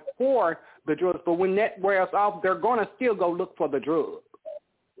not going for the drugs. But when that wears off, they're going to still go look for the drugs.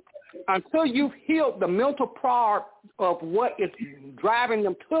 Until you've healed the mental part of what is driving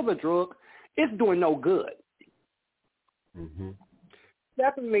them to the drug, it's doing no good. Mm-hmm.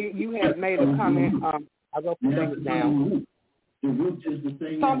 Definitely, you have made a comment. I wrote some things down.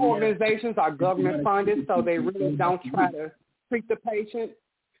 Some organizations are government funded, so they really don't try to treat the patient.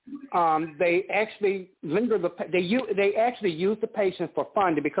 They actually they actually use the patient for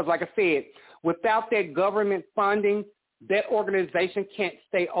funding, because, like I said, without that government funding, that organization can't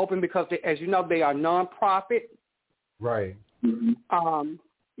stay open, because, as you know, they are nonprofit. Right.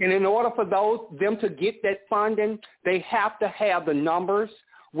 And in order for them to get that funding, they have to have the numbers,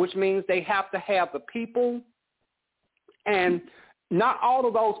 which means they have to have the people And not all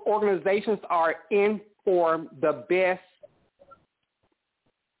of those organizations are in for the best,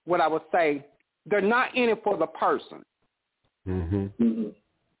 what I would say, they're not in it for the person. Mm-hmm.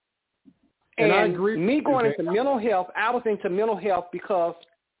 And I agree. Me going into mental health, I was into mental health because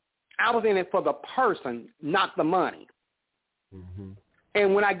I was in it for the person, not the money. Mm-hmm.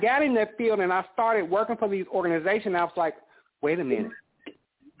 And when I got in that field and I started working for these organizations, I was like, wait a minute.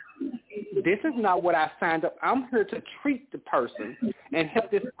 This is not what I signed up. I'm here to treat the person and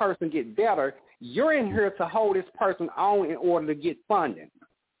help this person get better. You're in here to hold this person on in order to get funding.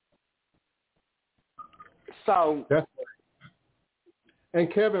 So,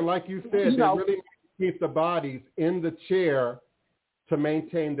 and Kevin, like you said, they really keep the bodies in the chair to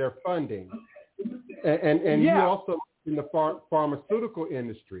maintain their funding. And you also, in the pharmaceutical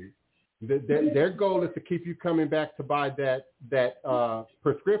industry, their goal is to keep you coming back to buy that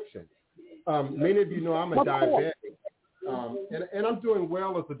prescription. Many of you know I'm a diabetic, and I'm doing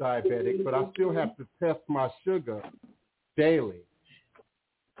well as a diabetic, but I still have to test my sugar daily.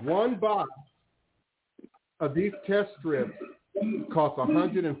 One box of these test strips costs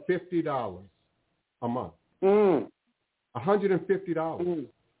 $150 a month. $150.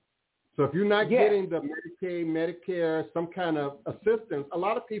 So if you're not getting the Medicaid, Medicare, some kind of assistance, a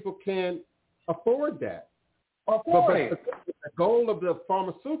lot of people can't afford that. But the goal of the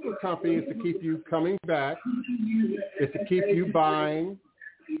pharmaceutical company is to keep you coming back, is to keep you buying,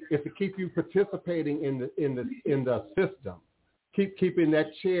 is to keep you participating in the system, keeping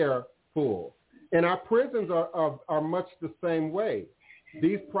that chair full. And our prisons are much the same way.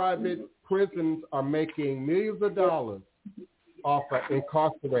 These private prisons are making millions of dollars off of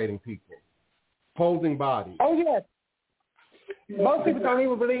incarcerating people, holding bodies. Oh, yes. Most people don't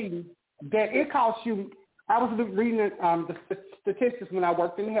even believe that it costs you. I was reading the statistics when I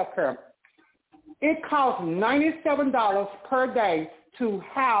worked in healthcare. It costs $97 per day to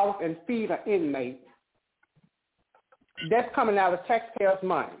house and feed an inmate. That's coming out of taxpayers'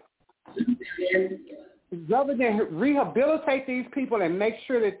 money. Rather than rehabilitate these people and make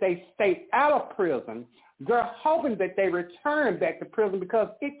sure that they stay out of prison, they're hoping that they return back to prison because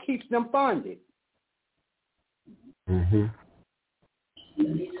it keeps them funded. Mm-hmm.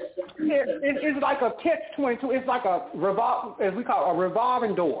 It's like a catch-22. It's like as we call it, a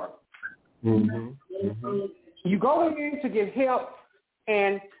revolving door. Mm-hmm. Mm-hmm. You go in to get help,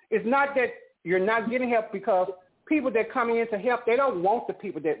 and it's not that you're not getting help because people that come in to help, they don't want the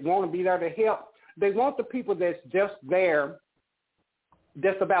people that want to be there to help. They want the people that's just there,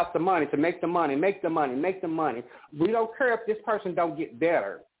 that's about the money, to make the money. We don't care if this person don't get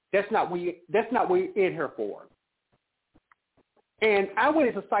better. That's not what we're in here for. And I went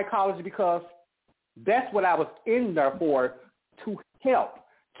into psychology because that's what I was in there for, to help,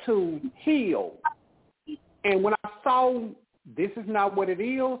 to heal. And when I saw this is not what it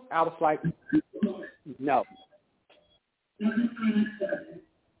is, I was like, no.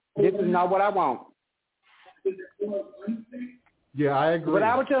 This is not what I want. Yeah, I agree. But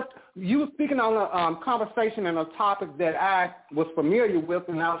I was you were speaking on a conversation and a topic that I was familiar with,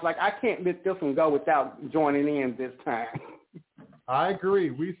 and I was like, I can't let this one go without joining in this time. I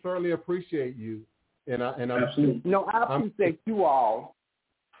agree. We certainly appreciate you, and I'm No, I appreciate you all.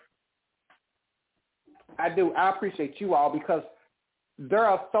 I do. I appreciate you all because there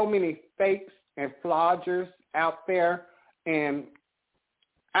are so many fakes and floggers out there, and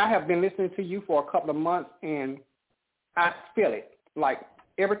I have been listening to you for a couple of months, and I feel it. Like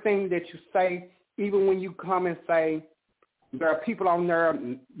everything that you say, even when you come and say, there are people on there,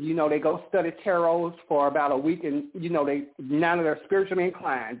 they go study tarots for about a week, and, now they're spiritually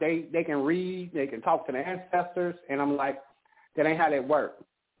inclined. They can read, they can talk to their ancestors, and I'm like, that ain't how that works.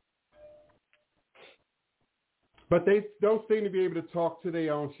 But they don't seem to be able to talk to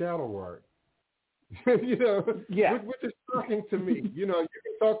their own shadow work. Which is shocking to me. You can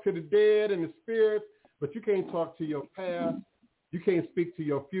talk to the dead and the spirits, but you can't talk to your past. You can't speak to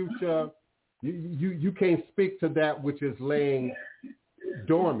your future. You can't speak to that which is laying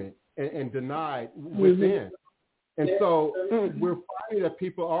dormant and denied within. And so we're finding that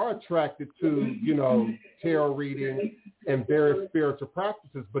people are attracted to, tarot reading and various spiritual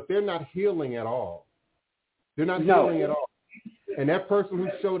practices, but they're not healing at all. They're not healing at all. And that person who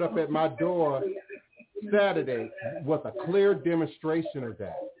showed up at my door Saturday was a clear demonstration of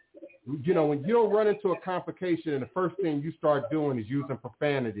that. When you don't run into a complication and the first thing you start doing is using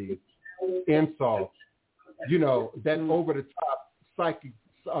profanity, insults, that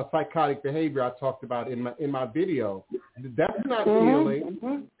over-the-top psychotic behavior I talked about in my video, that's not healing.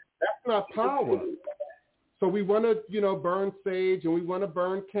 That's not power. So we want to, burn sage and we want to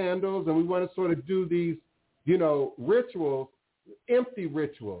burn candles and we want to sort of do these rituals, empty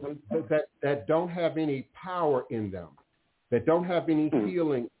rituals that don't have any power in them, that don't have any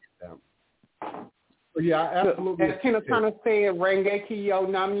healing in them. So yeah, I absolutely. As Tina Turner said, Rengeki Yo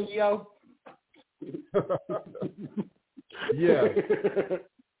Nami Yo. Yeah.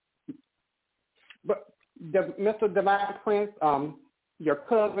 But Mr. Divine Prince, your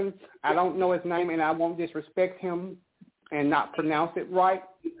cousin, I don't know his name, and I won't disrespect him and not pronounce it right.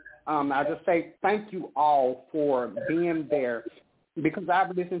 I just say thank you all for being there, because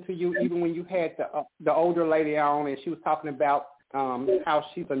I've listened to you even when you had the older lady on, and she was talking about how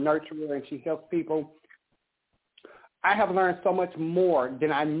she's a nurturer and she helps people. I have learned so much more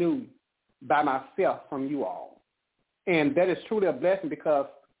than I knew by myself from you all. And that is truly a blessing, because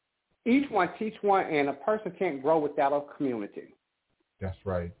each one teach one, and a person can't grow without a community. That's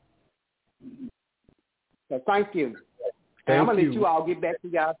right. So thank you. And I'm going to let you all get back to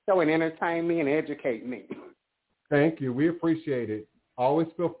y'all show and entertain me and educate me. Thank you. We appreciate it. Always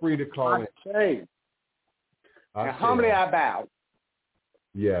feel free to call in. And humbly I bow.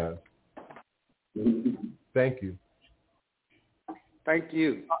 Yeah. Thank you. Thank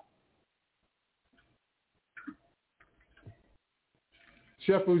you.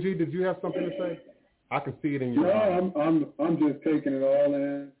 Chef Uji, did you have something to say? I can see it in your eyes. No, I'm just taking it all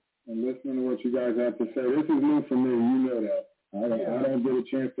in and listening to what you guys have to say. This is new for me. You know that. I don't get a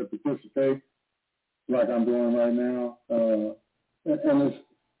chance to participate like I'm doing right now. And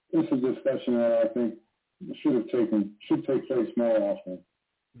it's a discussion that I think should take place more often.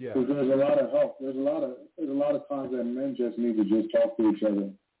 Yeah. Because there's a lot of help. There's a lot of times that men just need to just talk to each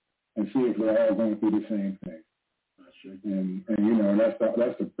other and see if we're all going through the same thing. And that's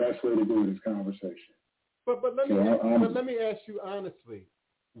the best way to do it is conversation. But let me ask you honestly,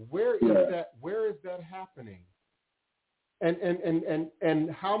 where is that happening? And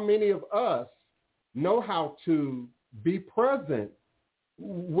how many of us know how to be present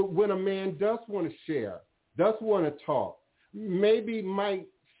when a man does want to share, does want to talk, maybe might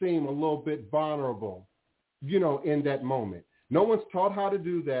seem a little bit vulnerable, in that moment. No one's taught how to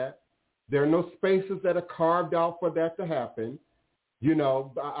do that. There are no spaces that are carved out for that to happen.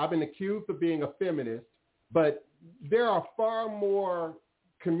 I've been accused of being a feminist, but there are far more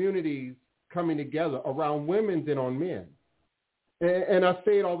communities coming together around women than on men. And I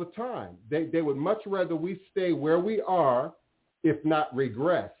say it all the time. They would much rather we stay where we are, if not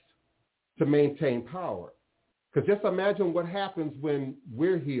regress, to maintain power. Because just imagine what happens when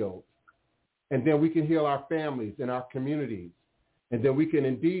we're healed, and then we can heal our families and our communities. And then we can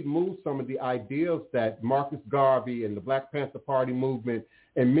indeed move some of the ideals that Marcus Garvey and the Black Panther Party movement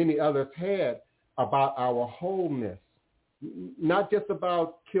and many others had about our wholeness. Not just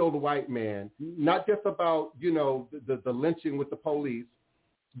about kill the white man, not just about, the lynching with the police,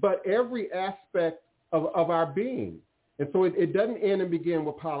 but every aspect of our being. And so it doesn't end and begin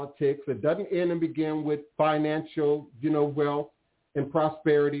with politics. It doesn't end and begin with financial, wealth and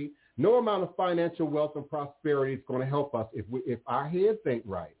prosperity. No amount of financial wealth and prosperity is going to help us if our heads ain't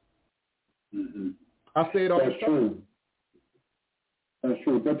right. Mm-hmm. I say it all the time. That's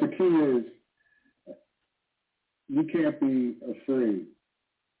true. But the key is you can't be afraid.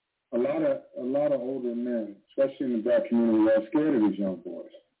 A lot of older men, especially in the Black community, are scared of these young boys.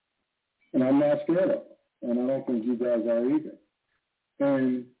 And I'm not scared of them. And I don't think you guys are either.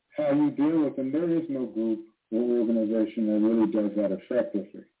 And how you deal with them, there is no group or organization that really does that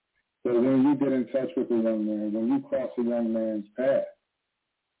effectively. But when you get in touch with a young man, when you cross a young man's path,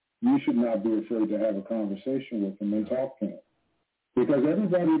 you should not be afraid to have a conversation with him and talk to him. Because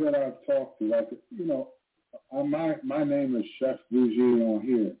everybody that I've talked to, my name is Chef Bougie on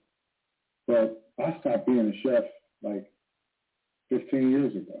here, but I stopped being a chef like 15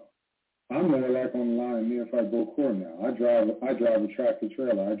 years ago. I'm more like on the line in Neophyte Beaucourt now. I drive a tractor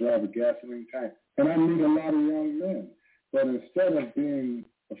trailer. I drive a gasoline tank. And I meet a lot of young men. But instead of being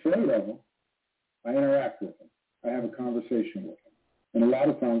afraid of them, I interact with them. I have a conversation with them. And a lot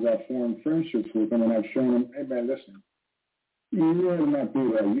of times I form friendships with them, and I've shown them, hey, man, listen, you really not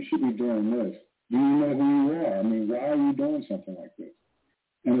do that. You should be doing this. Do you know who you are? I mean, why are you doing something like this?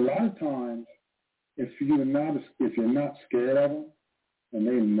 And a lot of times, if you're not scared of them, and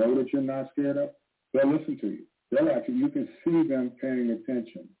they know that you're not scared of, they'll listen to you. You can see them paying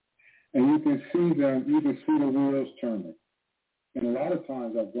attention. And you can see the wheels turning. And a lot of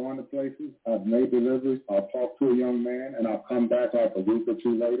times I've gone to places, I've made deliveries, I'll talk to a young man, and I'll come back like a week or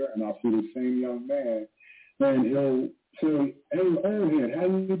two later, and I'll see the same young man, and he'll say, hey, old head, how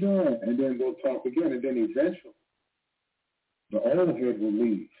you doing? And then we'll talk again, and then eventually the old head will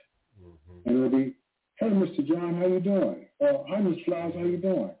leave. Mm-hmm. And it'll be hey, Mr. John, how you doing? Hi, Ms. Flowers, how you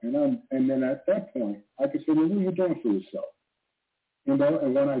doing? And then at that point, I can say, well, what are you doing for yourself? You know,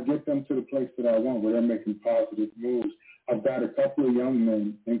 and when I get them to the place that I want, where they're making positive moves, I've got a couple of young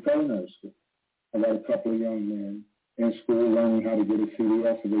men in culinary school. I've got a couple of young men in school learning how to get a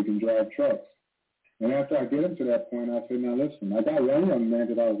CDL so they can drive trucks. And after I get them to that point, I say, now listen, I got one young man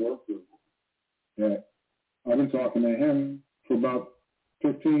that I work with that I've been talking to him for about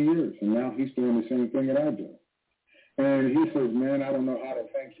 15 years, and now he's doing the same thing that I do. And he says, man, I don't know how to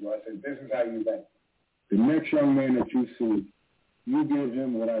thank you. I said, this is how you thank me. The next young man that you see, you give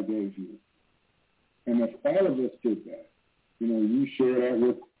him what I gave you. And if all of us did that, you know, you share that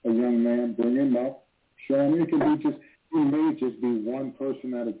with a young man, bring him up, show him it may just be one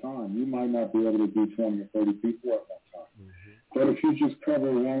person at a time. You might not be able to do 20 or 30 people at one time. Mm-hmm. But if you just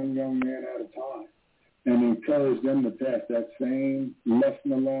cover one young man at a time and encourage them to pass that same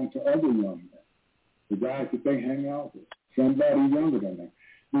lesson along to other young men, the guys that they hang out with, somebody younger than them.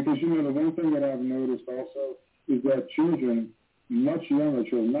 Because, you know, the one thing that I've noticed also is that children, much younger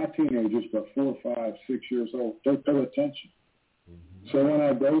children, not teenagers, but 4, 5, 6 years old, they pay attention. Mm-hmm. So when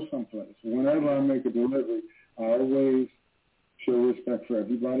I go someplace, whenever I make a delivery, I always show respect for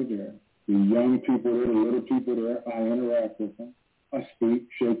everybody there. The young people there, the little people there, I interact with them. I speak,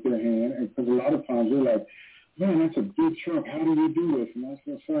 shake their hand, and because a lot of times they're like, man, that's a big truck. How do you do this? And I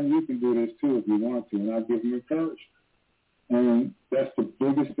say, son, you can do this too if you want to. And I give them encouragement. And that's the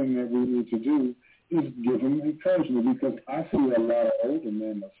biggest thing that we need to do is give them encouragement, because I see a lot of older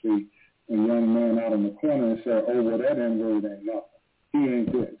men that see a young man out in the corner and say, oh, well, that N-word ain't nothing. He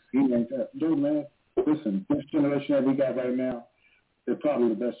ain't this. He ain't that. No, man, listen, this generation that we got right now, they're probably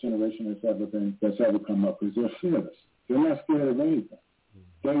the best generation that's ever come up, because they're fearless. They're not scared of anything.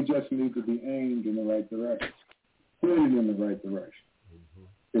 They just need to be aimed in the right direction, pointed in the right direction.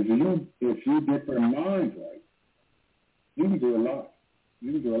 Mm-hmm. If you get their mind right, you can do a lot.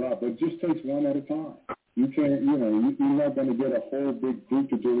 You can do a lot, but it just takes one at a time. You can't, you know, you're not going to get a whole big group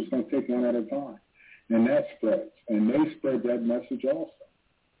to do it. It's going to take one at a time. And that spreads. And they spread that message also.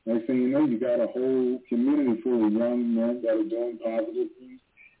 Next thing you know, you got a whole community full of young men that are doing positive things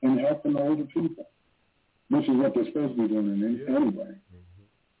and helping older people, which is what they're supposed to be doing anyway.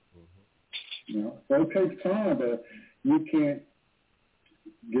 You know, so it takes time, but you can't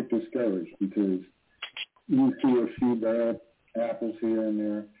get discouraged because you see a few bad apples here and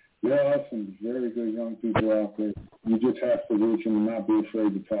there. There are some very good young people out there. You just have to reach them and not be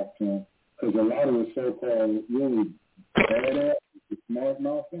afraid to talk to them, because a lot of the so-called really bad apples, smart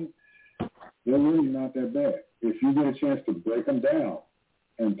mouthing, they're really not that bad. If you get a chance to break them down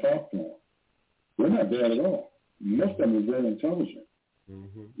and talk to them, they're not bad at all. Most of them are very intelligent.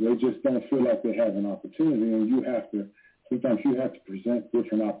 Mm-hmm. They just don't feel like they have an opportunity, and sometimes you have to present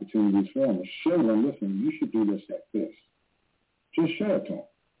different opportunities for them. Show them, listen, you should do this like this. Just show it to them.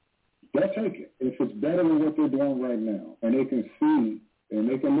 They'll take it. If it's better than what they're doing right now, and they can see, and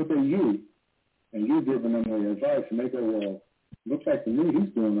they can look at you, and you're giving them their advice, and they go, well, looks like to me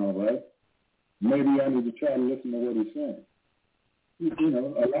he's doing all right. Maybe I need to try to listen to what he's saying. You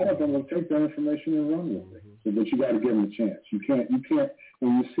know, a lot of them will take that information and run with it. So, but you got to give them a chance. You can't,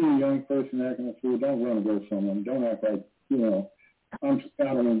 when you see a young person acting a fool, don't run away from them. Don't act like, you know, I don't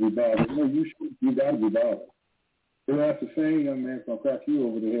want to be bothered. No, you got to be bothered. But that's the same young man's going to crack you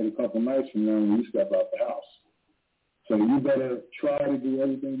over the head a couple nights from now when you step out the house. So you better try to do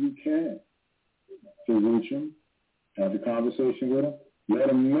everything you can to reach them, have the conversation with them, let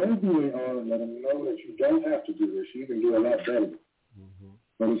them know who they are, let them know that you don't have to do this. You can do a lot better. Mm-hmm.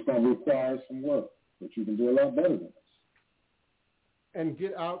 But it's going to require some work, but you can do a lot better than this. And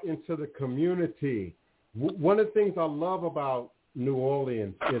get out into the community. One of the things I love about New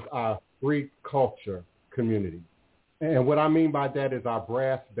Orleans is our street culture community. And what I mean by that is our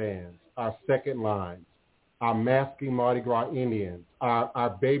brass bands, our second lines, our masking Mardi Gras Indians,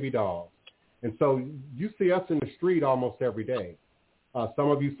 our baby dolls. And so you see us in the street almost every day. Some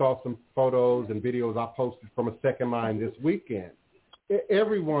of you saw some photos and videos I posted from a second line this weekend.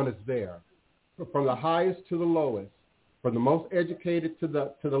 Everyone is there, from the highest to the lowest, from the most educated to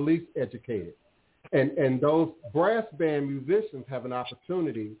the least educated. And those brass band musicians have an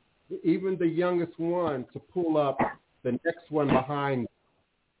opportunity, even the youngest one, to pull up the next one behind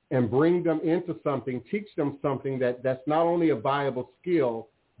and bring them into something, teach them something that's not only a viable skill,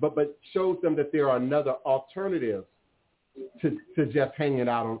 but shows them that there are another alternatives to just hanging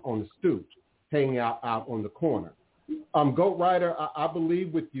out on the stoop, hanging out on the corner. Goat Rider, I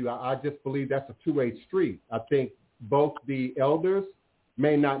believe with you. I just believe that's a two-way street. I think both the elders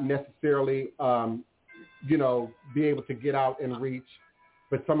may not necessarily, be able to get out and reach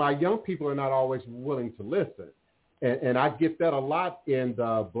But some of our young people are not always willing to listen. And I get that a lot in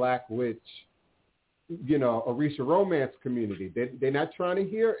the Black Witch, Orisha romance community. They're not trying to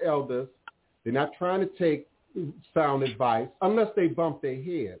hear elders. They're not trying to take sound advice unless they bump their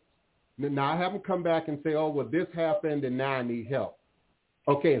heads. Now I have them come back and say, oh, well, this happened and now I need help.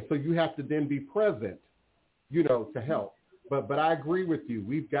 Okay, so you have to then be present, to help. But I agree with you.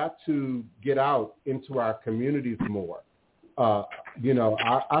 We've got to get out into our communities more. I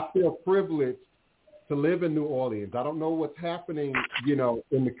feel privileged to live in New Orleans. I don't know what's happening,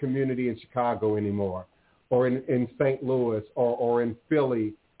 in the community in Chicago anymore, or in St. Louis or in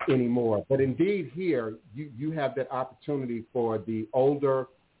Philly anymore. But indeed here, you have that opportunity for the older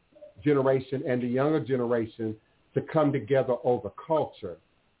generation and the younger generation to come together over culture,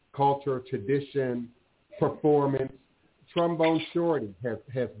 tradition, performance. Trombone Shorty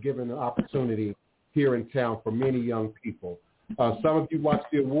has given an opportunity here in town for many young people. Some of you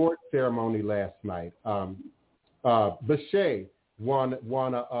watched the award ceremony last night. Bashay won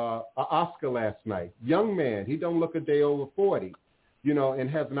an Oscar last night. Young man, he don't look a day over 40, and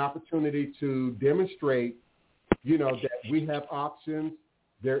has an opportunity to demonstrate, that we have options.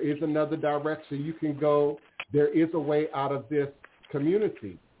 There is another direction you can go. There is a way out of this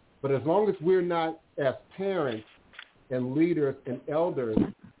community. But as long as we're not, as parents and leaders and elders,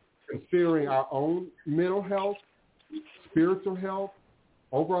 considering our own mental health, spiritual health,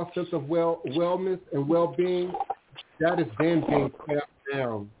 overall sense of wellness and well-being, that is then being passed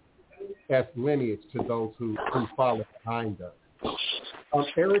down as lineage to those who follow behind us.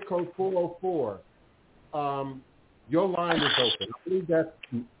 Area code 404, your line is open. I believe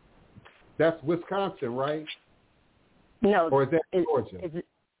that's Wisconsin, right? No. Or is that Georgia?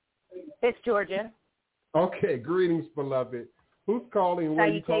 It's Georgia. Okay, greetings, beloved. Who's calling? Where are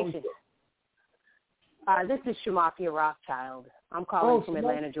you calling from? This is Shamakia Rothschild. I'm calling from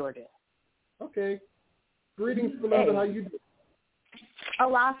Atlanta, Georgia. Okay. Greetings, beloved. Hey. How you doing?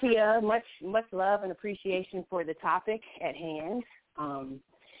 Alafia, much love and appreciation for the topic at hand.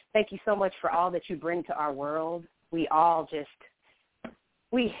 Thank you so much for all that you bring to our world. We all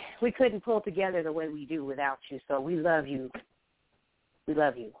we couldn't pull together the way we do without you, so we love you. We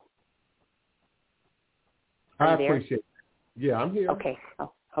love you. I appreciate it. Yeah, I'm here. Okay.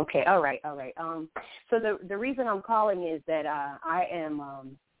 Oh, okay. All right. So the reason I'm calling is that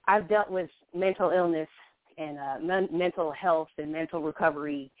I've dealt with mental illness and mental health and mental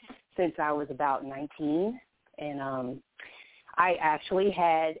recovery since I was about 19, and I actually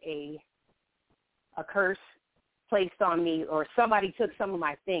had a curse placed on me, or somebody took some of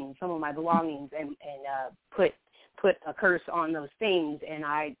my things, some of my belongings, and put a curse on those things, and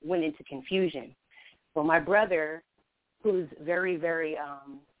I went into confusion. Well, my brother, who's very, very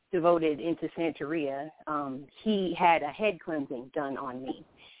devoted into Santeria, he had a head cleansing done on me,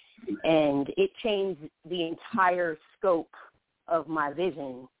 and it changed the entire scope of my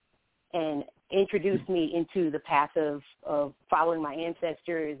vision and introduced me into the path of following my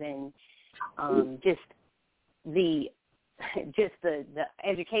ancestors and just the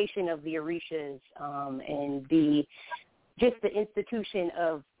education of the Orishas and the institution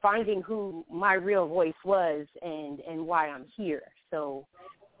of finding who my real voice was and why I'm here. So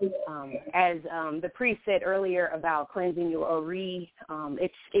as the priest said earlier about cleansing your Ori,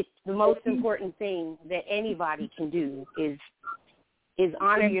 it's the most important thing that anybody can do is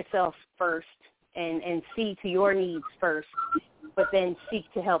honor yourself first and see to your needs first, but then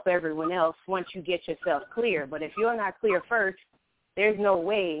seek to help everyone else once you get yourself clear. But if you're not clear first, there's no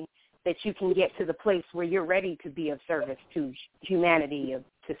way that you can get to the place where you're ready to be of service to humanity,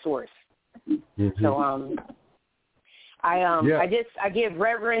 to source. Mm-hmm. So I give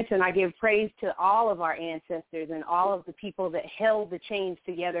reverence and I give praise to all of our ancestors and all of the people that held the chains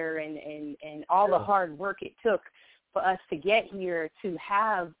together and all the hard work it took for us to get here to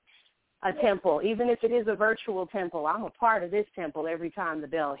have a temple, even if it is a virtual temple. I'm a part of this temple every time the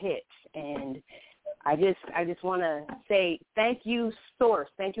bell hits, and I just want to say thank you, Source.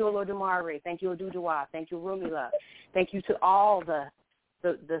 Thank you, Olodumare. Thank you, Oduduwa. Thank you, Rumila. Thank you to all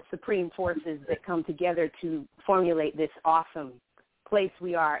the supreme forces that come together to formulate this awesome place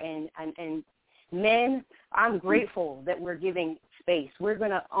we are. And men, I'm grateful that we're giving space. We're going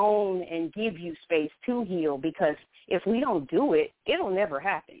to own and give you space to heal, because if we don't do it, it'll never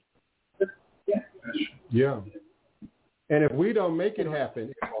happen. Yeah. And if we don't make it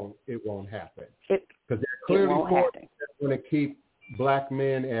happen, it won't happen. Because they're clearly forces that's going to keep black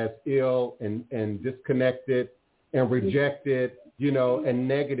men as ill and disconnected and rejected, and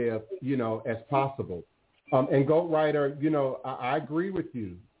negative, as possible. And Goat Rider, I agree with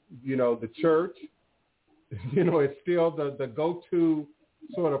you. The church, it's still the go-to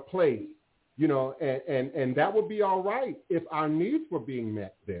sort of place, and that would be all right if our needs were being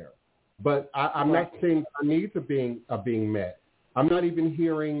met there. But I'm not saying our needs are being met. I'm not even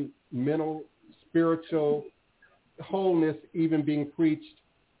hearing mental, spiritual wholeness even being preached,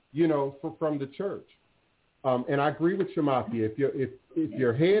 from the church. And I agree with Shamathi. If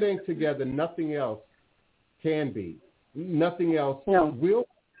your head ain't together, nothing else can be. Nothing else will.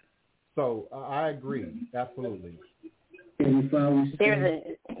 So I agree, absolutely. We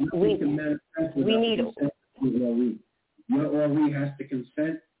need your ORE has to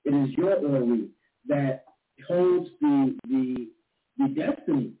consent. It is your ORE that holds the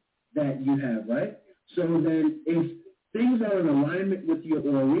destiny that you have, right? So then if things are in alignment with your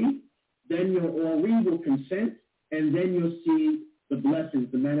ORE, then your ORE will consent, and then you'll see the blessings,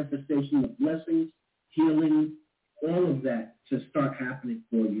 the manifestation of blessings, healing, all of that to start happening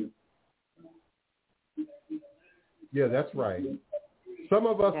for you. Yeah, that's right. Some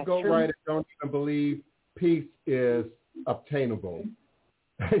of us go right and don't even believe peace is obtainable.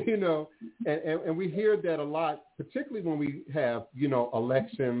 And we hear that a lot, particularly when we have,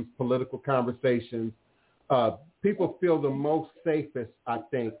 elections, political conversations. People feel the most safest, I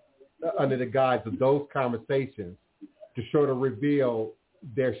think, under the guise of those conversations to sort of reveal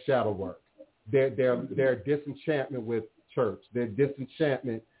their shadow work, their disenchantment with church, their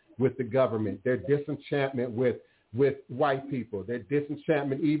disenchantment with the government, their disenchantment with white people, their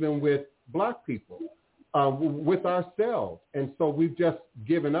disenchantment even with black people, with ourselves. And so we've just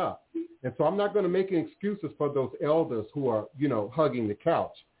given up. And so I'm not going to make any excuses for those elders who are, hugging the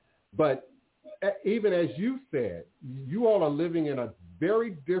couch. But even as you said, you all are living in a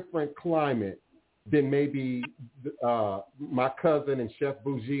very different climate than maybe my cousin and Chef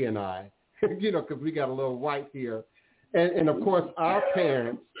Bougie and I, because we got a little white here. And of course, our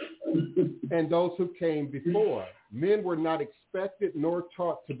parents and those who came before, men were not expected nor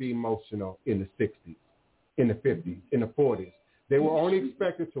taught to be emotional in the 60s, in the 50s, in the 40s. They were only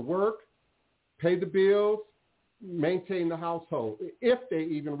expected to work, pay the bills, maintain the household, if they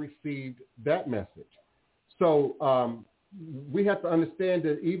even received that message. So we have to understand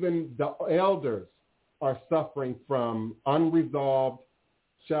that even the elders are suffering from unresolved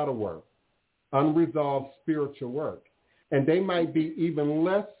shadow work, unresolved spiritual work. And they might be even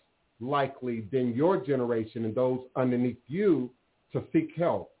less likely than your generation and those underneath you to seek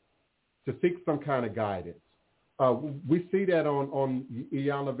help, to seek some kind of guidance. We see that on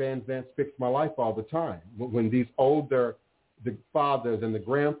Iyanla Vanzant's Fix My Life all the time. When these older, the fathers and the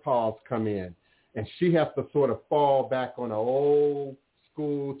grandpas come in, and she has to sort of fall back on an old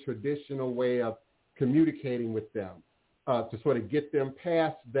school traditional way of communicating with them to sort of get them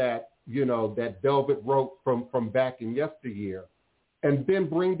past that, that velvet rope from back in yesteryear, and then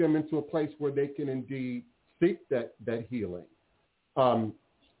bring them into a place where they can indeed seek that healing.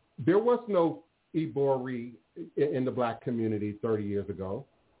 There was no Ibori in the black community 30 years ago,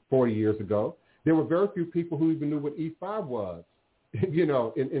 40 years ago. There were very few people who even knew what E5 was,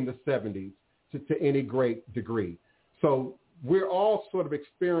 in the 70s to any great degree. So we're all sort of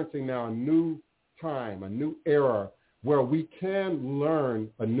experiencing now a new time, a new era where we can learn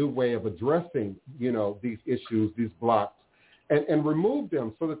a new way of addressing, these issues, these blocks, and remove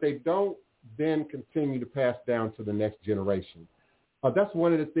them so that they don't then continue to pass down to the next generation. That's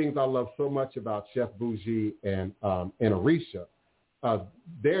one of the things I love so much about Chef Bougie and Arisha.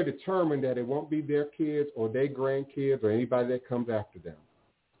 They're determined that it won't be their kids or their grandkids or anybody that comes after them.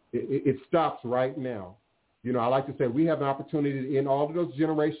 It stops right now. I like to say we have an opportunity to end all of those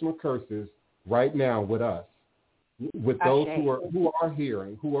generational curses right now with us, with those who are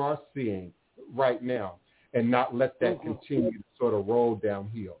hearing, who are seeing right now, and not let that continue to sort of roll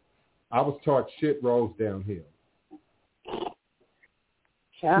downhill. I was taught shit rolls downhill.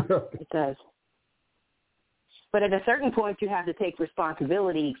 Yeah, it does. But at a certain point, you have to take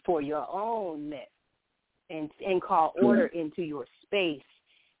responsibility for your own mess and call order into your space.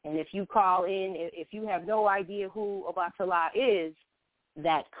 And if you call in, if you have no idea who Obatala is,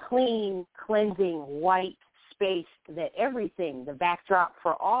 that clean, cleansing, white space, that everything, the backdrop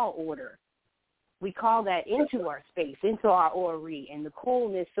for all order, we call that into our space, into our Ore, and the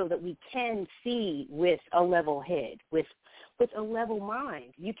coolness so that we can see with a level head, with a level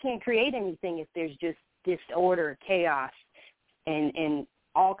mind. You can't create anything if there's just disorder, chaos, and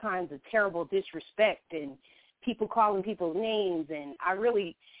all kinds of terrible disrespect and people calling people's names. And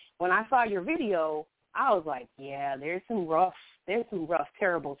when I saw your video, I was like, yeah, there's some rough,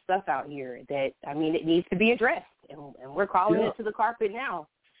 terrible stuff out here that, it needs to be addressed. And we're calling it to the carpet now.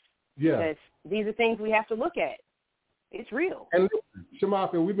 Yeah. Because these are things we have to look at. It's real. And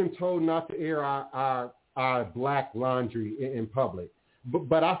Shamaka, we've been told not to air our black laundry in public.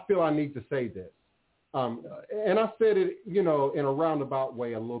 but I feel I need to say this. And I said it, in a roundabout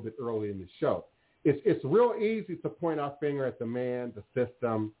way a little bit early in the show. It's real easy to point our finger at the man, the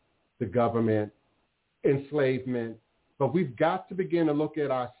system, the government, enslavement, but we've got to begin to look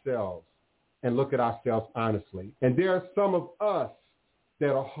at ourselves and look at ourselves honestly. And there are some of us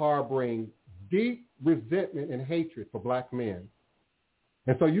that are harboring deep resentment and hatred for black men.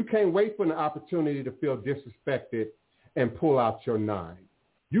 And so you can't wait for an opportunity to feel disrespected and pull out your knife.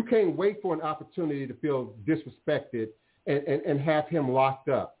 You can't wait for an opportunity to feel disrespected and have him locked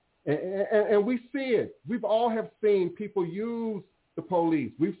up. And we see it. We've all have seen people use the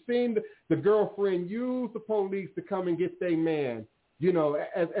police. We've seen the girlfriend use the police to come and get their man,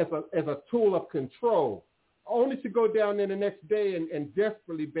 as a tool of control, only to go down there the next day and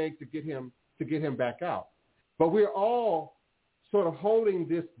desperately beg to get him back out. But we're all sort of holding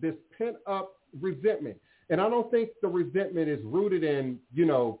this pent up resentment. And I don't think the resentment is rooted in,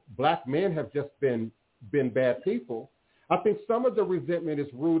 black men have just been bad people. I think some of the resentment is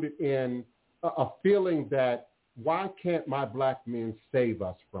rooted in a feeling that why can't my black men save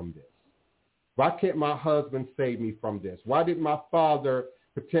us from this? Why can't my husband save me from this? Why didn't my father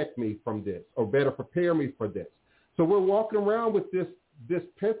protect me from this or better prepare me for this? So we're walking around with this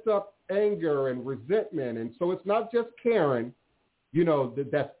pent up anger and resentment. And so it's not just Karen,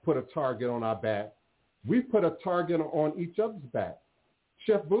 that's put a target on our back. We put a target on each other's back.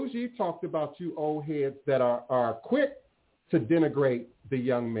 Chef Bougie talked about you old heads that are quick to denigrate the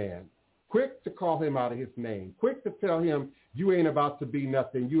young man, quick to call him out of his name, quick to tell him you ain't about to be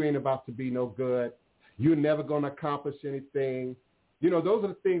nothing, you ain't about to be no good, you're never going to accomplish anything. Those are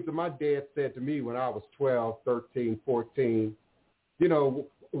the things that my dad said to me when I was 12, 13, 14.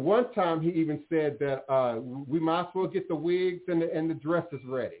 One time he even said that we might as well get the wigs and the dresses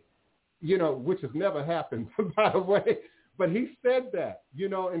ready, which has never happened, by the way. But he said that,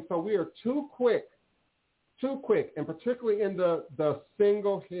 and so we are too quick, and particularly in the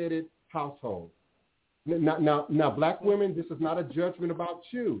single-headed household. Now, black women, this is not a judgment about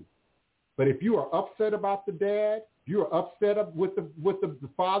you. But if you are upset about the dad, you are upset with the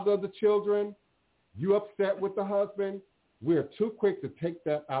father of the children, you upset with the husband, we're too quick to take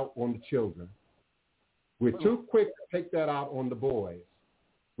that out on the children. We're too quick to take that out on the boys.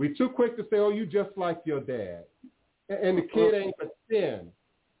 We're too quick to say, oh, you just like your dad. And the kid ain't but 10.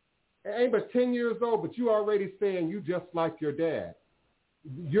 Ain't but 10 years old, but you already saying you just like your dad.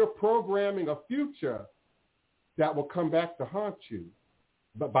 You're programming a future that will come back to haunt you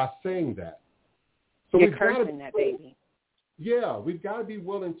by saying that. So you're cursing that baby. Yeah, we've got to be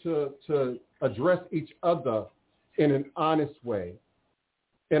willing to address each other in an honest way,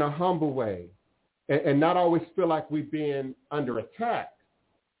 in a humble way, and not always feel like we're being under attack,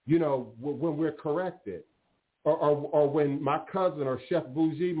 when we're corrected. Or when my cousin or Chef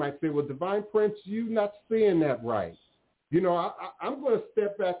Bougie might say, well, Divine Prince, you're not seeing that right. I'm going to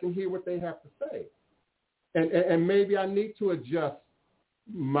step back and hear what they have to say. And maybe I need to adjust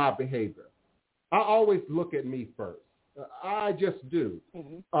my behavior. I always look at me first. I just do.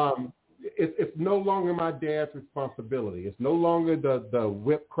 Mm-hmm. It's no longer my dad's responsibility. It's no longer the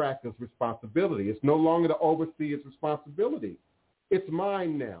whip cracker's responsibility. It's no longer the overseer's responsibility. It's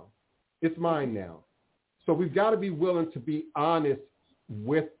mine now. So we've got to be willing to be honest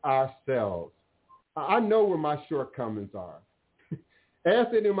with ourselves. I know where my shortcomings are. Ask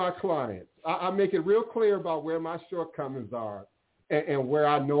any of my clients. I make it real clear about where my shortcomings are and where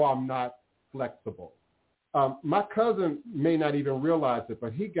I know I'm not flexible. My cousin may not even realize it,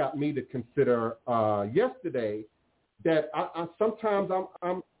 but he got me to consider yesterday that I sometimes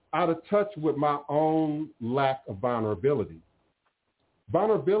I'm out of touch with my own lack of vulnerability.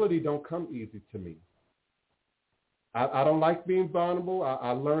 Vulnerability don't come easy to me. I don't like being vulnerable.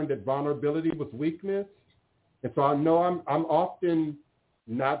 I learned that vulnerability was weakness. And so I know I'm often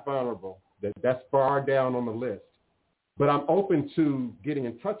not vulnerable. That's far down on the list. But I'm open to getting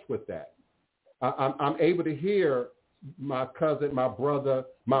in touch with that. I'm able to hear my cousin, my brother,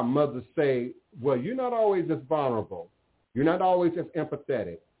 my mother say, well, you're not always as vulnerable. You're not always as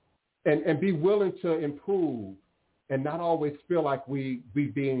empathetic. And be willing to improve and not always feel like we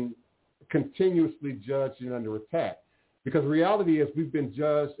being continuously judged and under attack. Because reality is we've been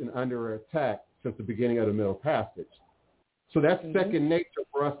judged and under attack since the beginning of the Middle Passage. So that's second nature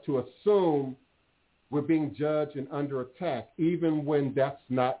for us to assume we're being judged and under attack, even when that's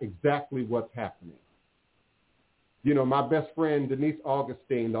not exactly what's happening. My best friend, Denise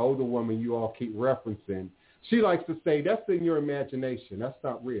Augustine, the older woman you all keep referencing, she likes to say, that's in your imagination. That's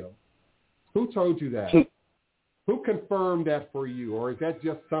not real. Who told you that? Who confirmed that for you? Or is that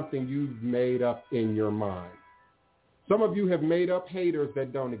just something you've made up in your mind? Some of you have made up haters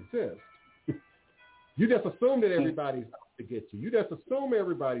that don't exist. You just assume that everybody's out to get you. You just assume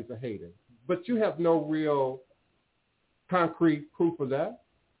everybody's a hater, but you have no real concrete proof of that.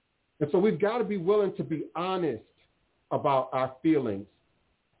 And so we've got to be willing to be honest about our feelings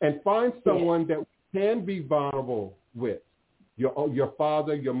and find someone that we can be vulnerable with. Your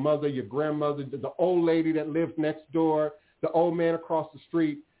father, your mother, your grandmother, the old lady that lives next door, the old man across the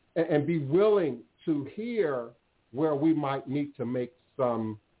street, and be willing to hear where we might need to make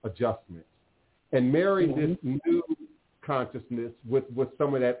some adjustments and marry this new consciousness with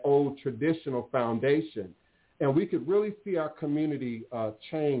some of that old traditional foundation. And we could really see our community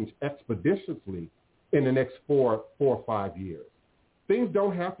change expeditiously in the next 4 or 5 years. Things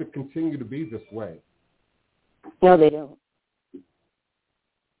don't have to continue to be this way. No, they don't.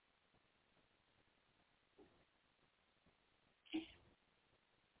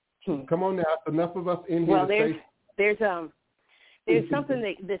 Come on now, enough of us in here. Well, there's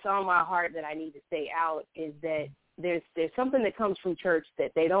something that's on my heart that I need to say out, is that there's something that comes from church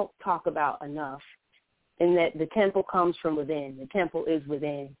that they don't talk about enough, and that the temple comes from within. The temple is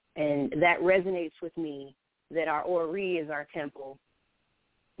within, and that resonates with me, that our Ori is our temple.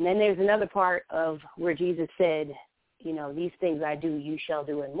 And then there's another part of where Jesus said, these things I do, you shall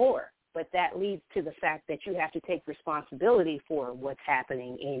do and more. But that leads to the fact that you have to take responsibility for what's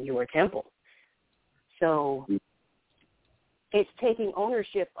happening in your temple. So it's taking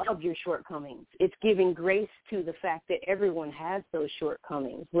ownership of your shortcomings. It's giving grace to the fact that everyone has those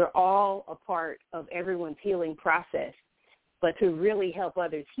shortcomings. We're all a part of everyone's healing process. But to really help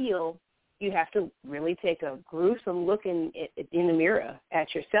others heal, you have to really take a gruesome look in the mirror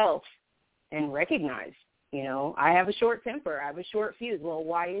at yourself and recognize, I have a short temper. I have a short fuse. Well,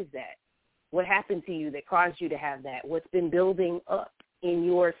 why is that? What happened to you that caused you to have that? What's been building up in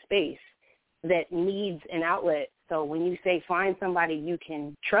your space that needs an outlet? So when you say find somebody you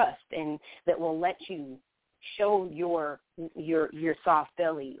can trust and that will let you show your soft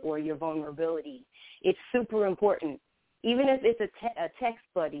belly or your vulnerability, it's super important. Even if it's a text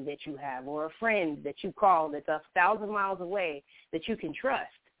buddy that you have or a friend that you call that's 1,000 miles away that you can trust,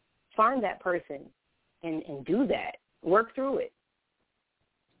 find that person and do that. Work through it.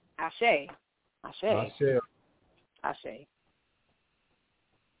 Ashe. Ashe. Ashe. Ashe.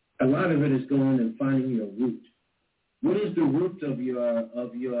 A lot of it is going and finding your root. What is the root of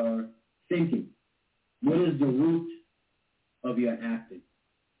your thinking? What is the root of your acting?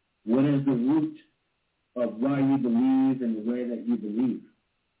 What is the root of why you believe in the way that you believe?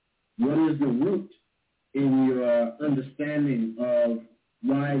 What is the root in your understanding of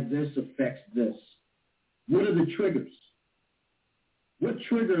why this affects this? What are the triggers? What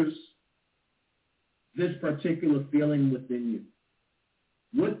triggers this particular feeling within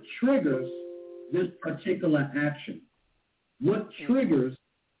you? What triggers this particular action? What triggers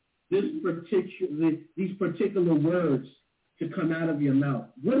these particular words to come out of your mouth?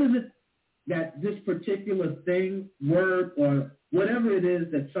 What is it that this particular thing, word, or whatever it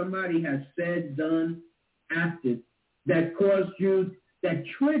is that somebody has said, done, acted, that caused you, that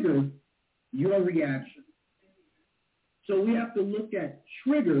triggered your reaction? So we have to look at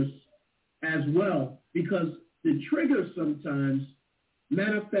triggers as well, because the triggers sometimes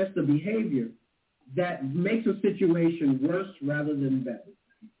manifest a behavior that makes a situation worse rather than better.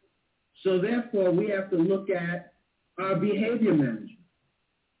 So therefore, we have to look at our behavior management.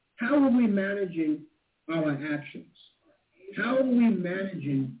 How are we managing our actions? How are we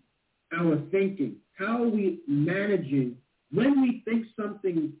managing our thinking? How are we managing when we think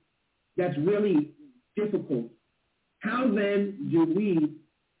something that's really difficult? How then do we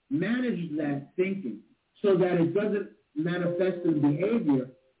manage that thinking so that it doesn't manifest in behavior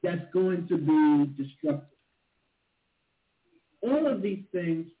that's going to be destructive? All of these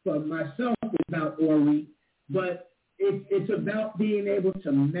things for myself is about Ori, but it's about being able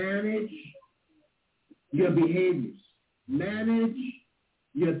to manage your behaviors, manage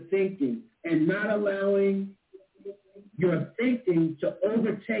your thinking, and not allowing your thinking to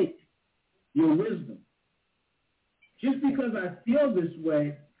overtake your wisdom. Just because I feel this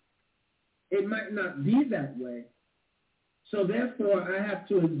way, it might not be that way. So therefore, I have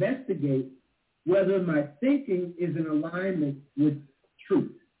to investigate whether my thinking is in alignment with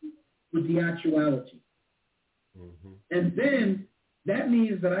truth, with the actuality. Mm-hmm. And then that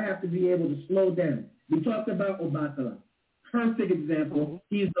means that I have to be able to slow down. We talked about Obatala. Perfect example.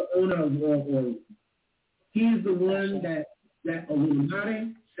 He's the owner of Ori. He is the one that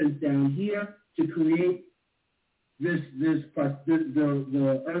Illuminati sent down here to create the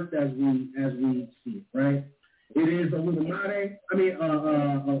earth as we see it, right? It is Illuminati.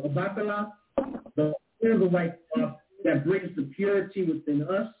 Obatala, the white that brings the purity within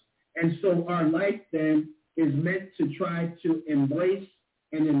us. And so our life then is meant to try to embrace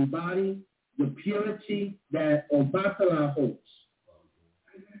and embody the purity that Obatala holds.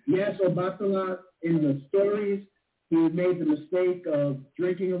 Yes, Obatala, in the stories, he made the mistake of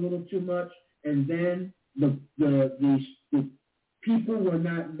drinking a little too much, and then the people were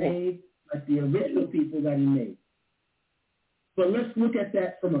not made like the original people that he made. But let's look at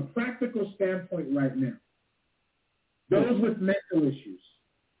that from a practical standpoint right now. Those with mental issues,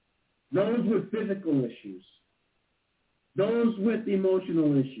 those with physical issues, those with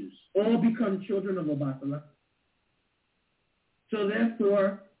emotional issues, all become children of Obatala. So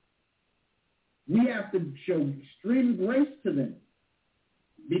therefore, we have to show extreme grace to them,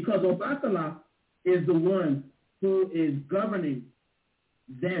 because Obatala is the one who is governing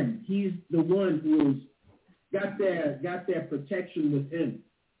them. He's the one who has got their protection with him,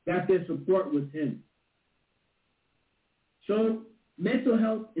 got their support with him. So mental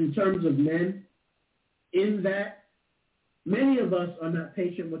health in terms of men, in that many of us are not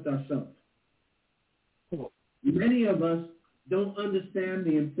patient with ourselves. Many of us don't understand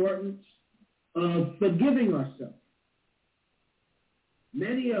the importance of forgiving ourselves.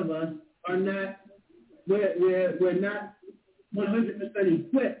 Many of us are not, we're not 100%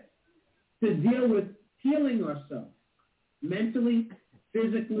 equipped to deal with healing ourselves mentally,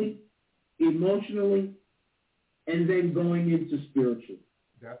 physically, emotionally, and then going into spiritual.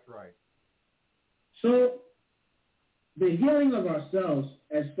 That's right. So the healing of ourselves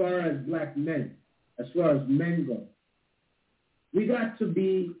as far as black men, as far as men go, we got to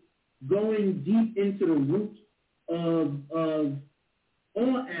be going deep into the root of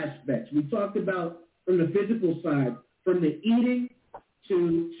all aspects. We talked about from the physical side, from the eating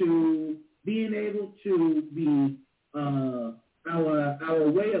to being able to be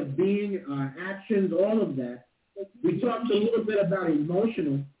our way of being, our actions, all of that. We talked a little bit about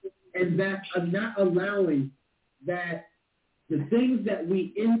emotional, and that not allowing that the things that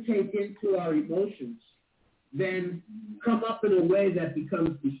we intake into our emotions then come up in a way that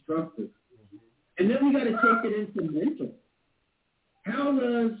becomes destructive. And then we got to take it into mental. How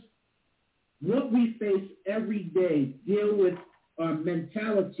does what we face every day deal with our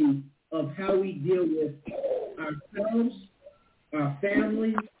mentality of how we deal with ourselves, our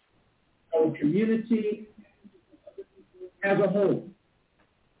families, our community as a whole?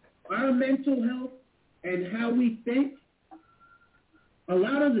 Our mental health and how we think, a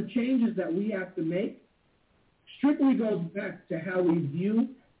lot of the changes that we have to make strictly goes back to how we view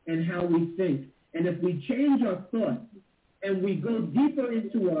and how we think. And if we change our thoughts and we go deeper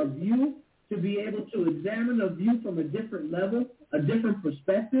into our view to be able to examine a view from a different level, a different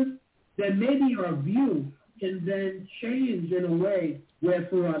perspective, then maybe our view can then change in a way where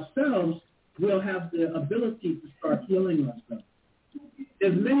for ourselves we'll have the ability to start healing ourselves.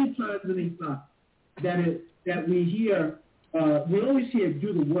 There's many times in Islam that we hear, we always hear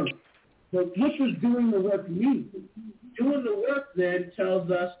do the work. But what does doing the work mean? Doing the work then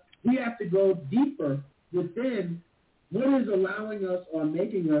tells us we have to go deeper within what is allowing us or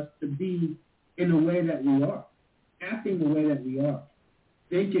making us to be in the way that we are, acting the way that we are,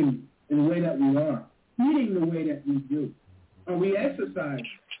 thinking in the way that we are, eating the way that we do. Are we exercising?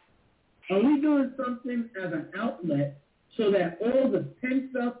 Are we doing something as an outlet so that all the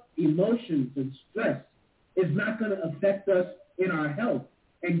pent-up emotions and stress is not going to affect us in our health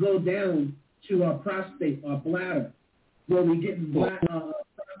and go down to our prostate, our bladder, where we get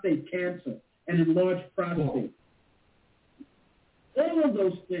prostate cancer and enlarged prostate? All of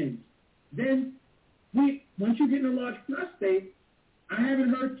those things. Then once you get an enlarged prostate, I haven't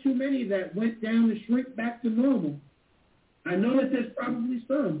heard too many that went down to shrink back to normal. I know that there's probably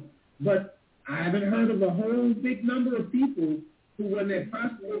some, but I haven't heard of a whole big number of people who, when their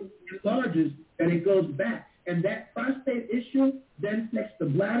prostate enlarges, that it goes back. And that prostate issue then affects the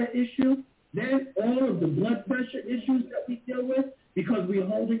bladder issue, then all of the blood pressure issues that we deal with because we're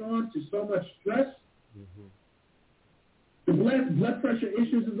holding on to so much stress. Mm-hmm. The blood pressure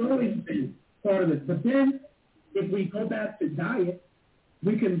issues has always been part of it. But then if we go back to diet,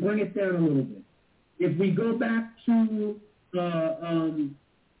 we can bring it down a little bit. If we go back to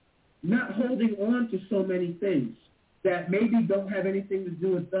not holding on to so many things that maybe don't have anything to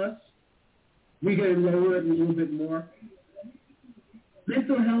do with us, we can lower it a little bit more.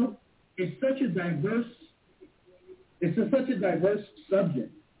 Mental health is such a diverse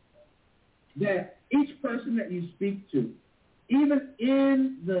subject that each person that you speak to, even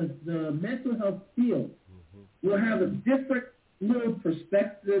in the mental health field, will have a different little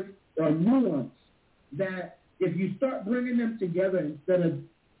perspective or nuance that if you start bringing them together instead of,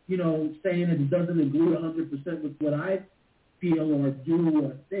 saying it doesn't agree 100% with what I feel or do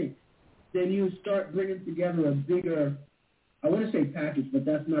or think, then you start bringing together a bigger, I want to say package, but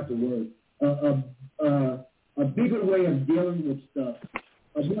that's not the word, a bigger way of dealing with stuff,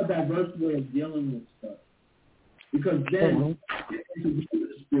 a more diverse way of dealing with stuff. Because then we enter into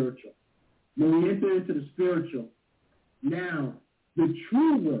the spiritual. When we enter into the spiritual, now the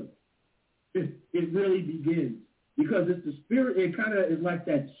true work, it really begins. Because it's the spirit, it kind of is like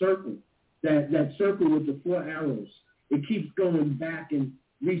that circle, that circle with the 4 arrows. It keeps going back and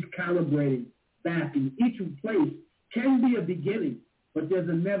recalibrating back. And each place can be a beginning, but there's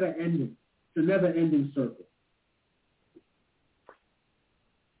a never ending. It's a never ending circle.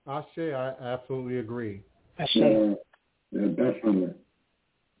 Ashe, I absolutely agree. Yeah, definitely.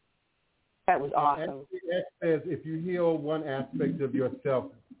 That was awesome. X says if you heal one aspect of yourself,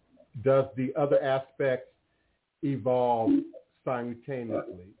 does the other aspect evolve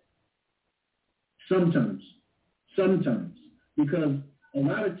simultaneously? Sometimes. Because a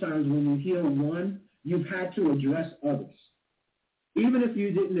lot of times when you heal one, you've had to address others. Even if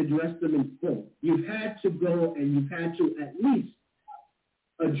you didn't address them in full, you've had to go and you've had to at least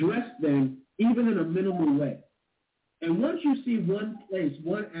address them even in a minimal way. And once you see one place,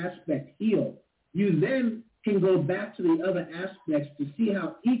 one aspect healed, you then can go back to the other aspects to see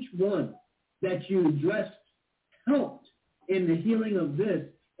how each one that you addressed helped in the healing of this.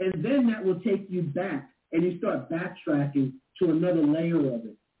 And then that will take you back and you start backtracking to another layer of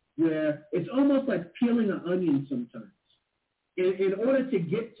it, where it's almost like peeling an onion sometimes. In order to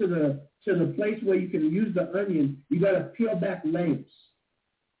get to the place where you can use the onion, you got to peel back layers.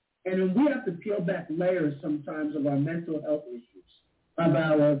 And then we have to peel back layers sometimes of our mental health issues, of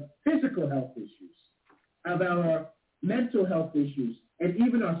our physical health issues, of our mental health issues, and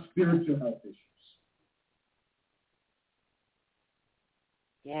even our spiritual health issues.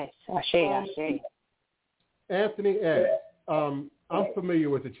 Yes, Ashe. Anthony X, I'm familiar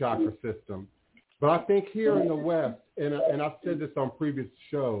with the chakra system, but I think here in the West, and I've said this on previous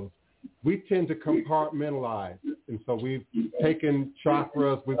shows, we tend to compartmentalize. And so we've taken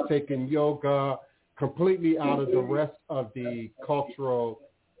chakras, we've taken yoga completely out of the rest of the cultural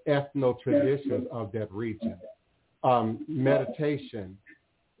ethno-traditions of that region. Meditation,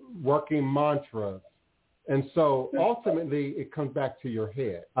 working mantras. And so ultimately it comes back to your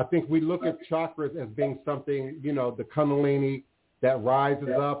head. I think we look at chakras as being something, the kundalini that rises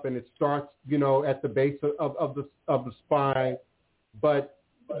up and it starts, at the base of the spine. But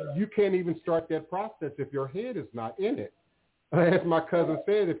you can't even start that process if your head is not in it. As my cousin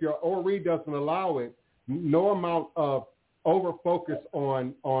said, if your ori doesn't allow it, no amount of over-focus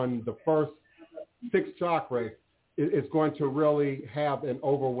on the first 6 chakras is going to really have an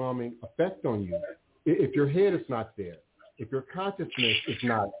overwhelming effect on you. If your head is not there, if your consciousness is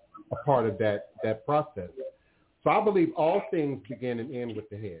not a part of that process. So I believe all things begin and end with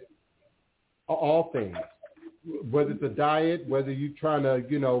the head. All things. Whether it's a diet, whether you're trying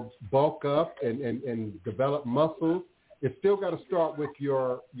to, bulk up and develop muscles, it's still got to start with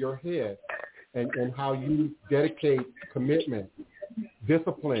your head and how you dedicate commitment,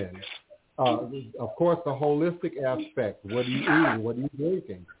 discipline, of course, the holistic aspect. What are you eating? What are you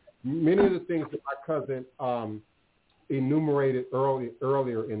drinking? Many of the things that my cousin enumerated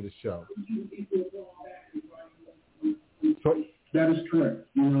earlier in the show. So that is correct.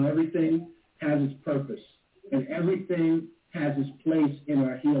 Everything has its purpose. And everything has its place in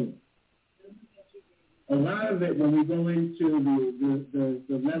our healing. A lot of it, when we go into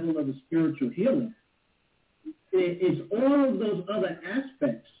the level of the spiritual healing, it's all of those other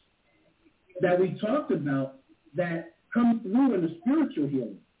aspects that we talked about that come through in the spiritual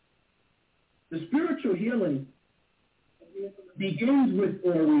healing. The spiritual healing begins with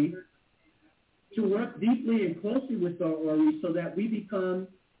Ori, to work deeply and closely with our Ori so that we become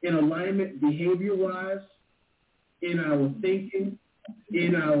in alignment behavior-wise, in our thinking,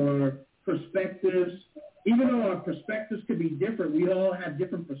 in our perspectives. Even though our perspectives could be different, we all have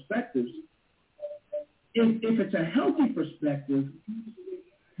different perspectives. If it's a healthy perspective,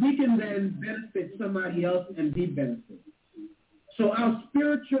 we can then benefit somebody else and be benefited. So our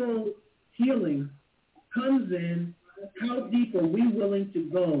spiritual healing comes in, how deep are we willing to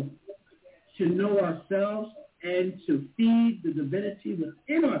go to know ourselves and to feed the divinity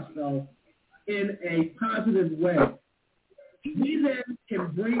within ourselves in a positive way. We then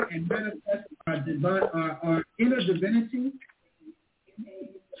can bring and manifest our inner divinity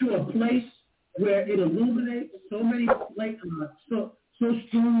to a place where it illuminates so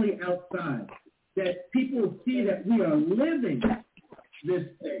strongly outside that people see that we are living this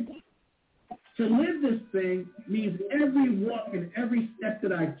thing To live this thing means every walk and every step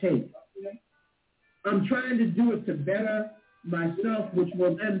that I take, I'm trying to do it to better myself, which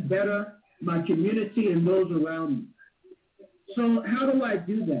will then better my community and those around me. So how do I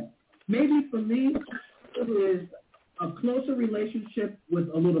do that? Maybe for me, it is a closer relationship with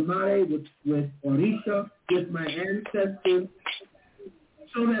Oludumare, with Orisha, with my ancestors,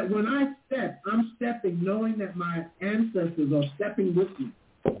 so that when I step, I'm stepping knowing that my ancestors are stepping with me.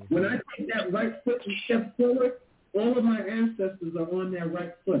 When I take that right foot and step forward, all of my ancestors are on their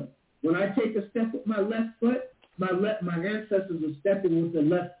right foot. When I take a step with my left foot, my ancestors are stepping with the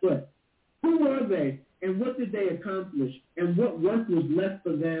left foot. Who are they, and what did they accomplish, and what work was left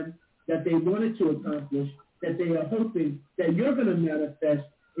for them that they wanted to accomplish, that they are hoping that you're going to manifest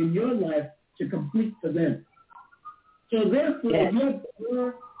in your life to complete for them? So therefore,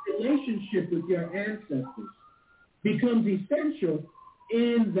 your relationship with your ancestors becomes essential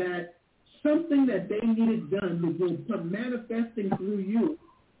in that something that they needed done will come manifesting through you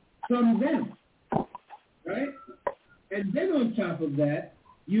from them, right? And then on top of that,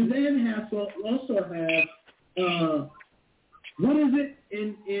 you then have to also have what is it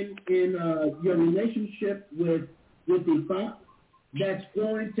in your relationship with Ifa that's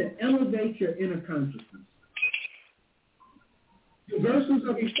going to elevate your inner consciousness. The verses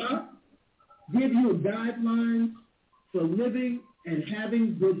of Ifa give you guidelines for living and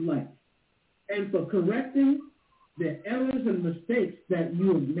having good life, and for correcting the errors and mistakes that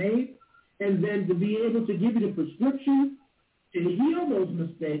you have made, and then to be able to give you the prescription to heal those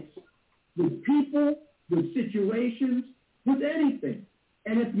mistakes with people, with situations, with anything.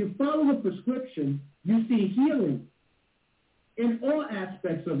 And if you follow the prescription, you see healing in all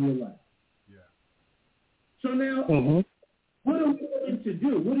aspects of your life. Yeah. So now, what are we willing to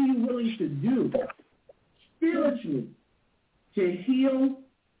do? What are you willing to do spiritually to heal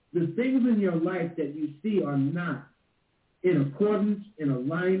the things in your life that you see are not in accordance, in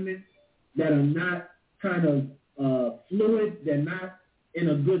alignment, that are not kind of fluid, they're not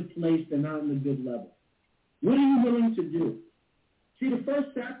in a good place, they're not in a good level? What are you willing to do? See, the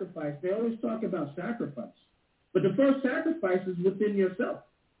first sacrifice, they always talk about sacrifice, but the first sacrifice is within yourself.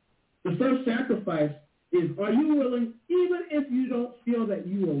 The first sacrifice is, are you willing, even if you don't feel that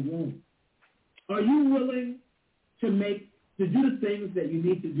you are wrong, are you willing to do the things that you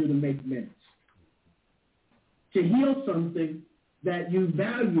need to do to make amends? To heal something that you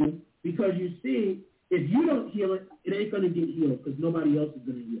value, because you see, if you don't heal it, it ain't going to get healed because nobody else is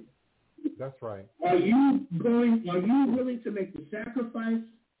going to heal it. That's right. Are you willing to make the sacrifice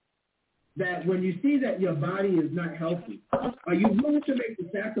that when you see that your body is not healthy, are you willing to make the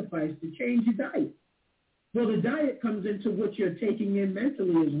sacrifice to change your diet? Well, the diet comes into what you're taking in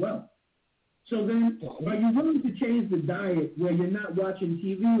mentally as well. So then, are you willing to change the diet where you're not watching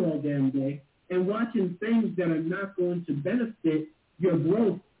TV all damn day and watching things that are not going to benefit your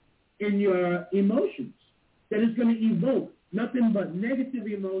growth in your emotions, that is going to evoke nothing but negative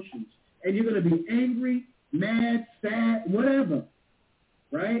emotions, and you're going to be angry, mad, sad, whatever,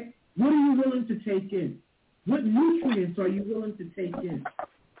 right? What are you willing to take in? What nutrients are you willing to take in?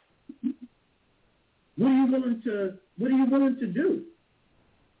 What are you willing to do?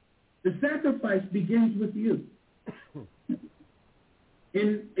 The sacrifice begins with you.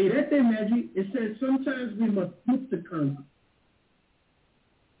 In Irete Meji, it says sometimes we must put the conflict.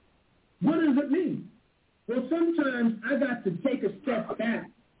 What does it mean? Well, sometimes I got to take a step back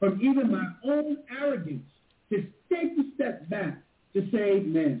from even my own arrogance, to take a step back to say,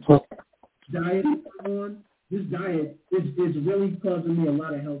 man, diet on, this diet is really causing me a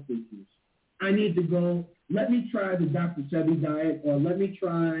lot of health issues. I need to go, let me try the Dr. Sebi diet, or let me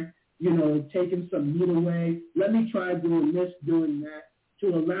try, taking some meat away. Let me try doing this, doing that,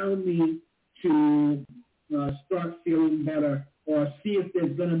 to allow me to start feeling better, or see if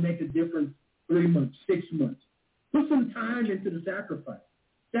there's going to make a difference 3 months, 6 months. Put some time into the sacrifice.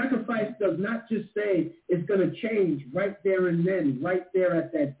 Sacrifice does not just say it's going to change right there and then, right there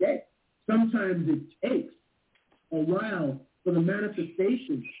at that day. Sometimes it takes a while for the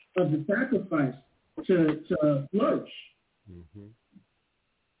manifestation of the sacrifice to flourish. Mm-hmm.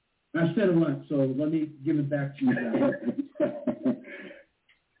 I've said a lot, so let me give it back to you guys.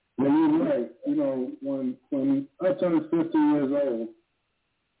 Well, you're right. When I turned 50 years old,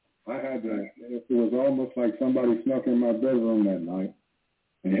 I had to, it was almost like somebody snuck in my bedroom that night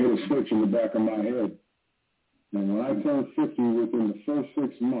and hit a switch in the back of my head. And when I turned 50, within the first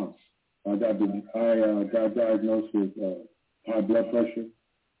 6 months, I got diagnosed with high blood pressure,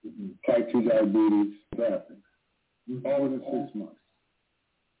 type 2 diabetes, that thing. All within 6 months.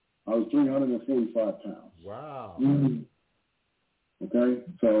 I was 345 pounds. Wow. Mm-hmm. Okay,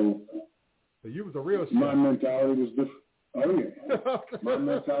 so So you was a real chef. My mentality was different. Oh, yeah. My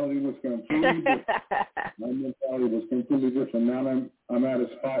mentality was completely different. Now I'm at a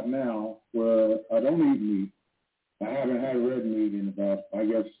spot now where I don't eat meat. I haven't had red meat in about, I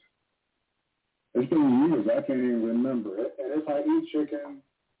guess, it's been years. I can't even remember it. And if I eat chicken,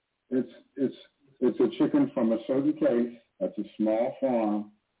 it's a chicken from a certain place. That's a small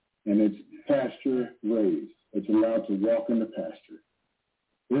farm, and it's pasture raised. It's allowed to walk in the pasture.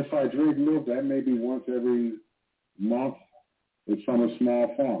 If I drink milk, that may be once every month. It's from a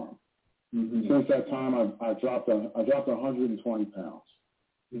small farm. Mm-hmm. Since that time, I dropped 120 pounds.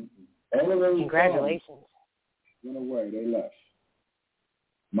 Mm-hmm. All of those. Congratulations. Went away. They left.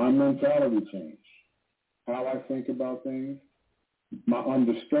 My mentality changed. How I think about things, my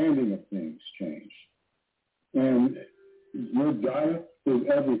understanding of things changed. And your diet is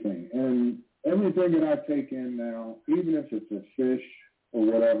everything. And everything that I take in now, even if it's a fish or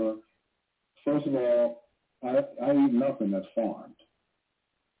whatever, first of all, I eat nothing that's farmed.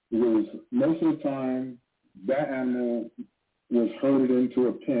 Because most of the time, that animal was herded into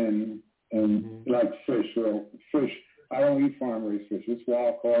a pen and like fish. I don't eat farm-raised fish. It's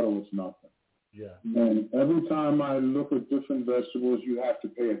wild caught or it's nothing. Yeah. And every time I look at different vegetables, you have to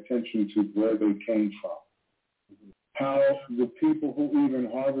pay attention to where they came from. How the people who even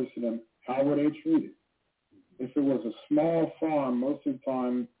harvested them, how were they treated? If it was a small farm, most of the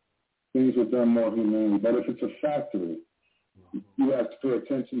time things were done more humanely. But if it's a factory, you have to pay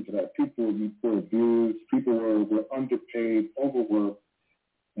attention to that. People were abused, people were underpaid, overworked,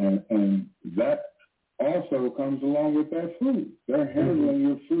 and that also comes along with that food. They're handling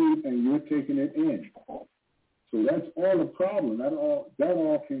your food and you're taking it in. So that's all the problem. That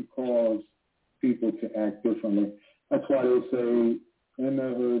all can cause people to act differently. That's why they say in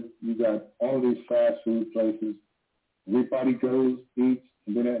the hood you got all these fast food places. Everybody goes, eats,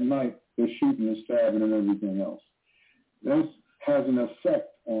 and then at night they're shooting and stabbing and everything else. This has an effect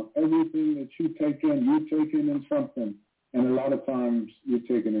on everything that you take in. You're taking in something, and a lot of times you're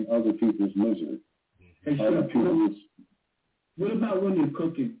taking in other people's misery. Hey, what about when you're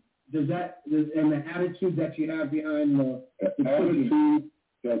cooking? And the attitude that you have behind the attitude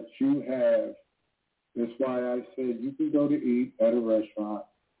that you have. That's why I said you can go to eat at a restaurant,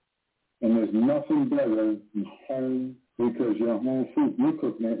 and there's nothing better than home, because your home food, you're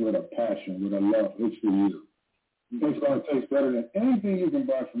cooking it with a passion, with a love. It's for you. It's going to taste better than anything you can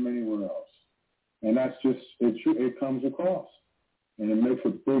buy from anywhere else. And that's just, it comes across. And it makes a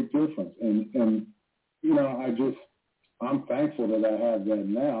big difference. And you know, I'm thankful that I have that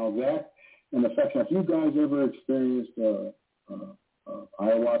now. That, and the fact that you guys ever experienced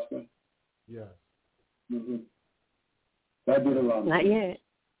ayahuasca? Yes. Mm-hmm. That did a lot of Not things. yet.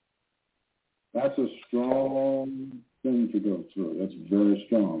 That's a strong thing to go through. That's very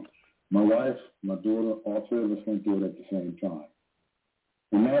strong. My wife, my daughter, all three of us went through it at the same time.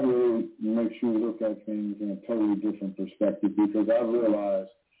 And that really makes you look at things in a totally different perspective, because I realized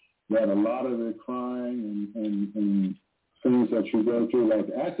that a lot of the crying and things that you go through, like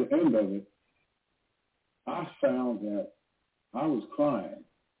at the end of it, I found that I was crying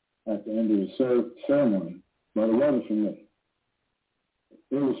at the end of the ceremony, but it wasn't for me.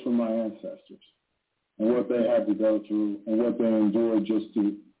 It was for my ancestors and what they had to go through and what they endured just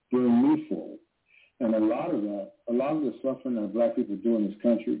to bring me forward. And a lot of the suffering that Black people do in this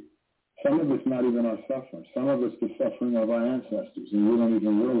country, some of it's not even our suffering. Some of it's the suffering of our ancestors, and we don't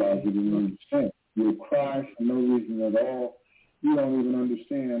even realize it and understand. You cry for no reason at all. You don't even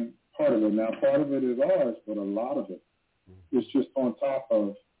understand part of it. Now, part of it is ours, but a lot of it is just on top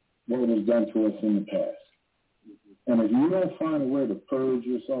of what was done to us in the past. And if you don't find a way to purge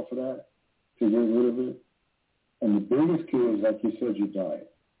yourself of that, to get rid of it, and the biggest key is, like you said, your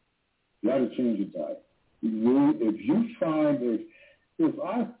diet. You got to change your diet. If you find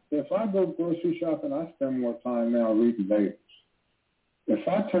if I go grocery shopping, I spend more time now reading labels. If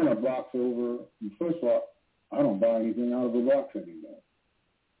I turn a box over, first of all, I don't buy anything out of a box anymore.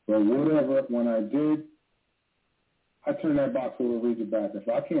 But whatever, when I did, I turn that box over, read the back. If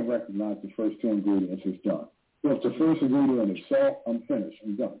I can't recognize the first two ingredients, it's done. So if the first ingredient is salt, I'm finished.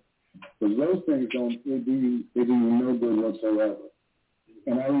 I'm done. Because those things they do you no good whatsoever.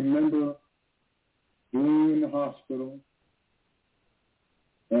 And I remember being in the hospital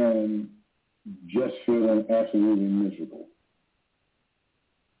and just feeling absolutely miserable.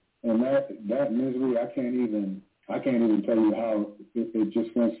 And that misery, I can't even tell you how it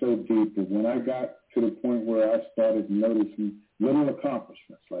just went so deep that when I got to the point where I started noticing little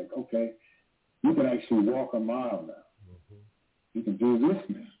accomplishments, like, okay, you can actually walk a mile now. Mm-hmm. You can do this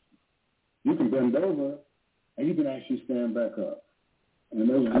now. You can bend over and you can actually stand back up. And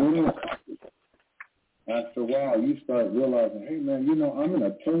those little accomplishments while, you start realizing, hey, man, you know, I'm in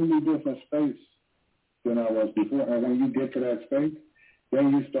a totally different space than I was before. And when you get to that space,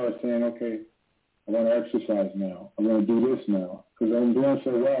 then you start saying, okay, I want to exercise now. I want to do this now. Because I'm doing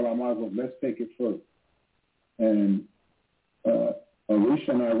so well, I might as well, let's take it further. And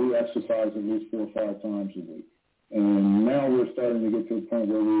Alicia and I, we exercise at least 4 or 5 times a week. And now we're starting to get to the point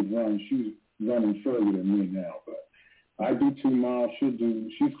where we run. She's running further than me now, but I do 2 miles.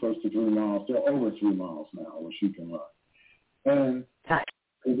 She's close to 3 miles. They're over 3 miles now where she can run. And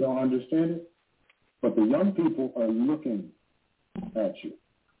they don't understand it, but the young people are looking at you.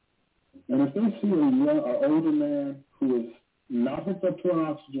 And if they see an older man who is not hooked up to an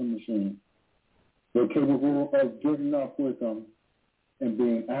oxygen machine, they're capable of getting up with them and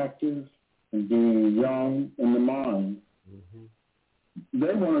being active and being young in the mind,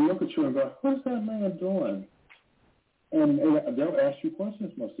 they want to look at you and go, what's that man doing? And they'll ask you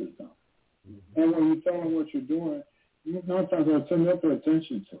questions most of the time. And when you tell them what you're doing, 9 times out of 10, they'll pay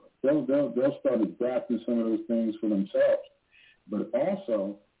attention to it. They'll start adapting some of those things for themselves. But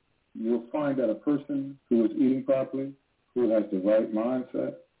also, you'll find that a person who is eating properly, who has the right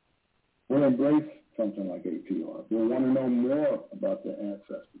mindset, will embrace something like APR. We'll want to know more about their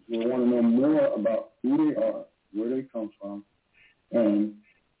ancestors. We'll want to know more about who they are, where they come from, and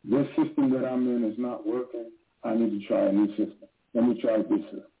this system that I'm in is not working. I need to try a new system. Let me try this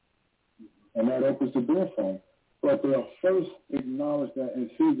system. And that opens the door for them. But they'll first acknowledge that and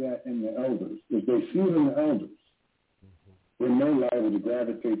see that in the elders. If they see it in the elders, then they're liable to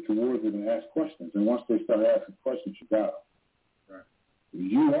gravitate towards it and ask questions. And once they start asking questions, you got them.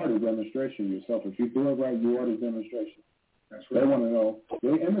 You are the demonstration yourself. If you do it right, you are the demonstration. That's right. They want to know.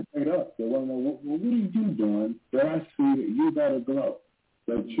 They imitate us. They want to know, well, what are you doing that I see that you got a glow,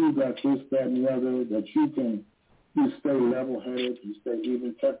 that you got this, that, and the other, that you stay level-headed, you stay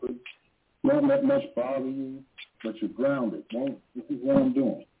even-tempered, don't let much bother you, but you're grounded. Well, this is what I'm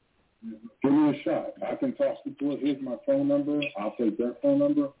doing. Give me a shot. I can talk to you. Here's my phone number. I'll take that phone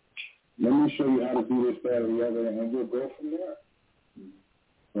number. Let me show you how to do this, that, or the other, and we'll go from there.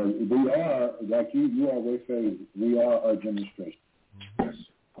 But we are, like you always say, we are our demonstration. Yes.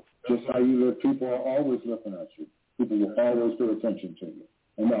 Just how you look, people are always looking at you. People will always pay attention to you.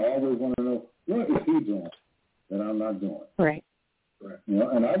 And they always want to know, what is he doing that I'm not doing? Right. You know,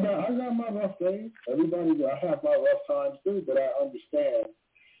 and I got my rough days. Everybody, I have my rough times too, but I understand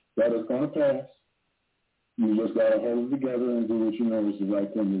that it's going to pass. You just got to hold it together and do what you know is the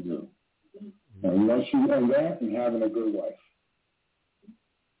right thing to do. And once you know that, and having a good wife,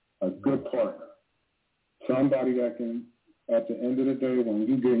 a good partner, somebody that can, at the end of the day, when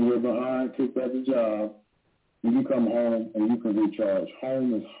you get your behind kicked at the job, you can come home and you can recharge.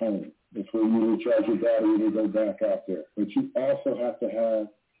 Home is home. It's where you recharge your battery and you go back out there. But you also have to have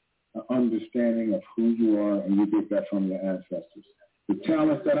an understanding of who you are, and you get that from your ancestors. The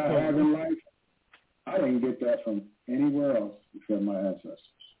talents that I have in life, I didn't get that from anywhere else except my ancestors.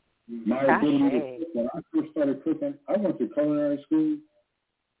 My ability to cook, when I first started cooking, I went to culinary school,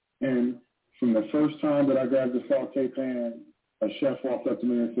 and from the first time that I grabbed the saute pan, a chef walked up to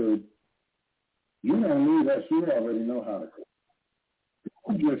me and said, you don't need that, you already know how to cook.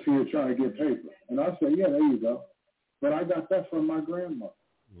 I'm just here trying to get paper. And I said, yeah, there you go. But I got that from my grandmother.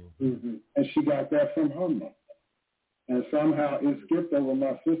 Mm-hmm. And she got that from her mother. And somehow it skipped over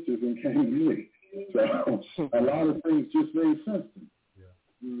my sisters and came to me. So a lot of things just made sense to me. Yeah.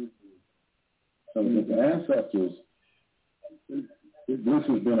 Mm-hmm. So with the ancestors, this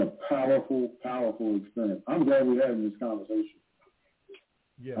has been a powerful, powerful experience. I'm glad we're having this conversation.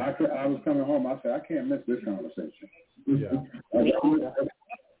 Yeah. I was coming home. I said, I can't miss this conversation. Yeah.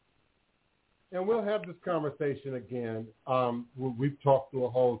 And we'll have this conversation again. We've talked through a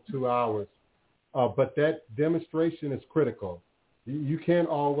whole 2 hours. But that demonstration is critical. You can't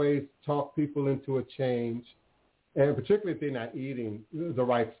always talk people into a change, and particularly if they're not eating the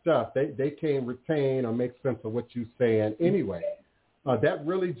right stuff. They can't retain or make sense of what you're saying anyway. That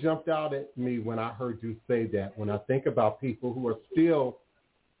really jumped out at me when I heard you say that. When I think about people who are still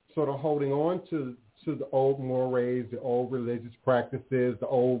sort of holding on to the old mores, the old religious practices, the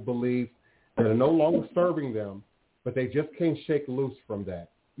old beliefs that are no longer serving them, but they just can't shake loose from that,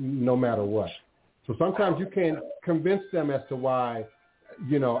 no matter what. So sometimes you can't convince them as to why,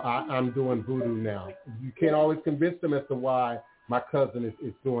 I'm doing voodoo now. You can't always convince them as to why my cousin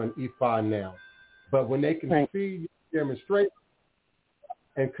is doing Ifa now. But when they can see your demonstration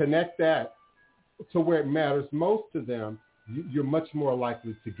and connect that to where it matters most to them, you're much more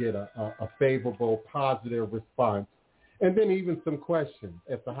likely to get a favorable, positive response. And then even some questions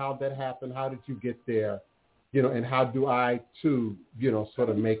as to how that happened, how did you get there, and how do I, too, sort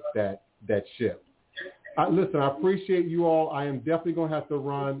of make that shift. Listen, I appreciate you all. I am definitely going to have to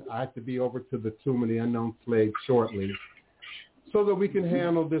run. I have to be over to the Tomb of the Unknown Slave shortly so that we can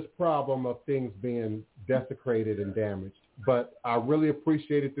handle this problem of things being desecrated and damaged. But I really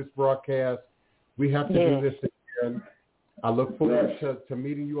appreciated this broadcast. We have to do this again. I look forward to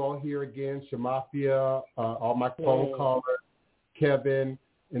meeting you all here again. Shamafia, all my phone callers, Kevin,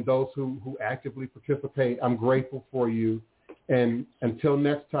 and those who actively participate. I'm grateful for you. And until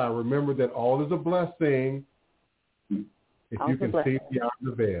next time, remember that all is a blessing if you can see beyond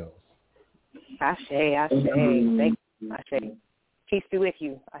the veils. Ashe. Thank you. Ashe. Peace be with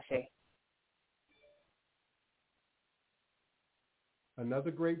you. Ashe.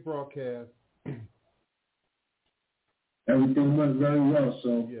 Another great broadcast. Everything went very well,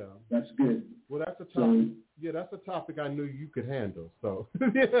 so that's good. Well, that's a topic. That's a topic I knew you could handle. So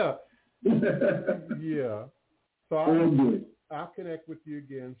yeah. So I'll connect with you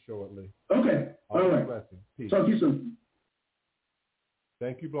again shortly. Okay. All right. Peace. Talk to you soon.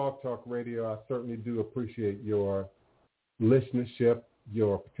 Thank you, Blog Talk Radio. I certainly do appreciate your listenership,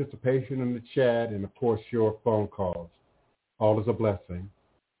 your participation in the chat, and of course your phone calls. All is a blessing.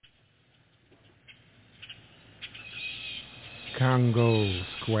 Congo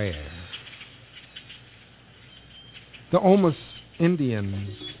Square. The Omas Indians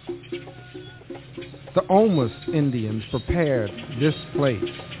prepared this place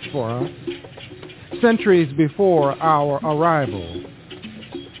for us centuries before our arrival,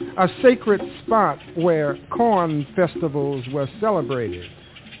 a sacred spot where corn festivals were celebrated.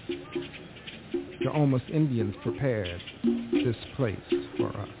 The Omas Indians prepared this place for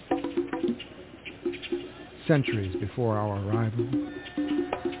us centuries before our arrival.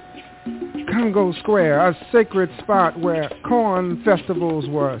 Congo Square, a sacred spot where corn festivals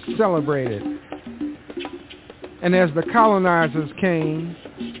were celebrated. And as the colonizers came,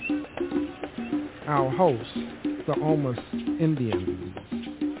 our hosts, the Omas Indians,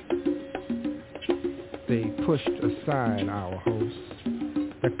 they pushed aside our hosts.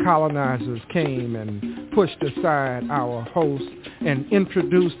 The colonizers came and pushed aside our hosts and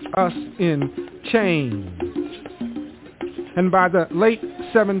introduced us in chains. And by the late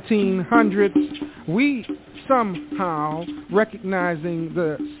 1700s, we somehow, recognizing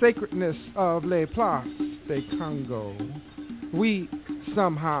the sacredness of Les Places de Congo, we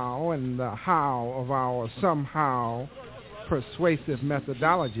somehow, and the how of our somehow persuasive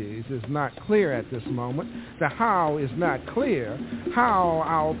methodologies is not clear at this moment. The how is not clear. How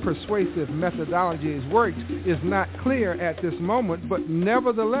our persuasive methodologies worked is not clear at this moment, but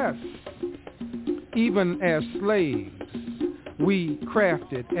nevertheless, even as slaves, we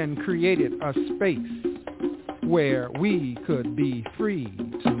crafted and created a space where we could be free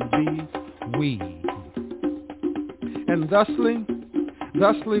to be we. And thusly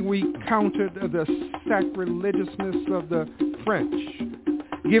we countered the sacrilegiousness of the French,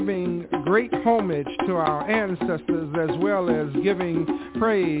 giving great homage to our ancestors as well as giving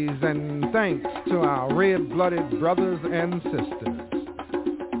praise and thanks to our red-blooded brothers and sisters.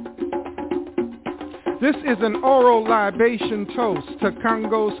 This is an oral libation toast to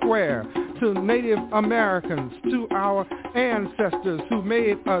Congo Square, to Native Americans, to our ancestors who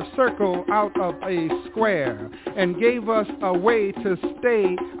made a circle out of a square and gave us a way to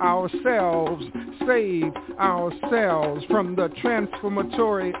stay ourselves, save ourselves from the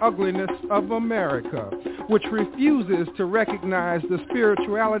transformatory ugliness of America, which refuses to recognize the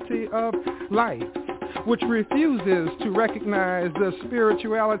spirituality of life, which refuses to recognize the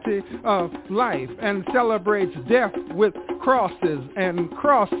spirituality of life and celebrates death with crosses and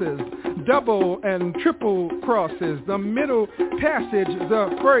crosses, double and triple crosses, the middle passage, the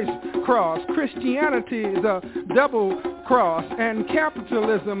first cross, Christianity, the double cross, and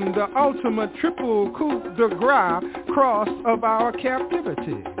capitalism, the ultimate triple coup de grace cross of our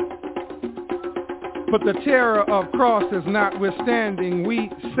captivity. But the terror of crosses notwithstanding,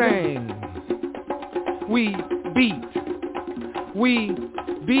 we sang, we beat, we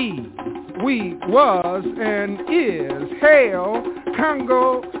be, we was and is. Hail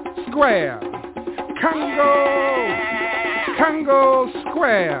Congo Square, Congo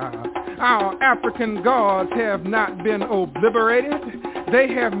Square. Our African gods have not been obliterated. They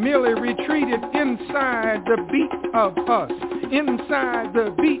have merely retreated inside the beat of us. Inside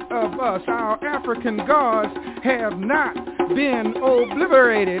the beat of us, our African gods have not been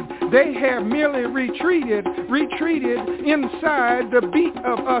obliterated. They have merely retreated inside the beat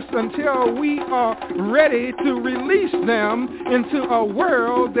of us until we are ready to release them into a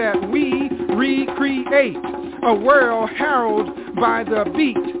world that we recreate. A world heralded by the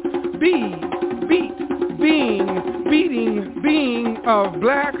beating of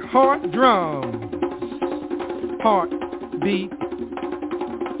black heart drums. heart, beat,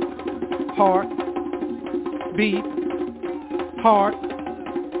 heart, beat, heart,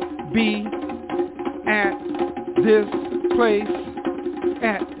 be at this place,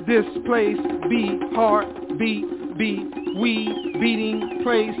 be heart, beat, be we, beating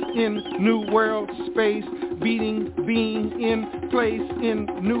place in new world space, beating being in place in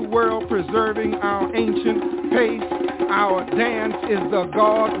new world, preserving our ancient pace. Our dance is the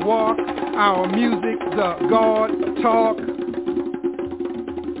God walk, our music the God talk.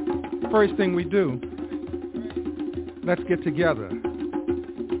 First thing we do, let's get together,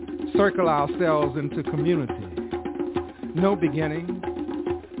 circle ourselves into community. No beginning,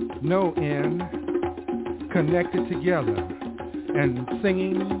 no end, connected together and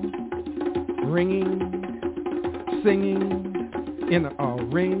singing, ringing, singing in a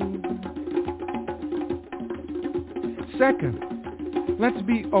ring. Second, let's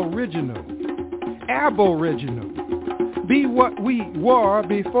be original, aboriginal. Be what we were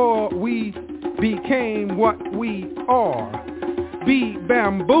before we became what we are. Be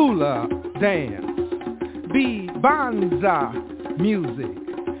bamboola dance, be banza music,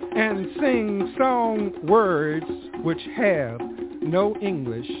 and sing song words which have no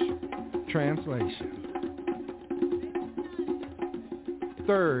English translation.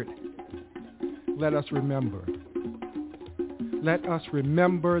 Third, let us remember. Let us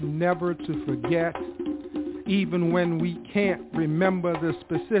remember never to forget. Even when we can't remember the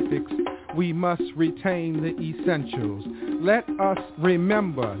specifics, we must retain the essentials. Let us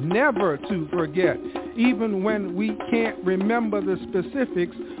remember never to forget. Even when we can't remember the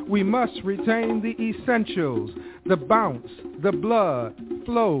specifics, we must retain the essentials. The bounce, the blood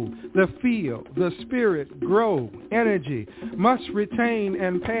flow, the feel, the spirit grow, energy must retain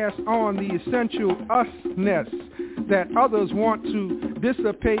and pass on the essential us-ness that others want to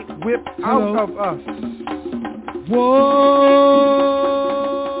dissipate, whip out of us. Whoa!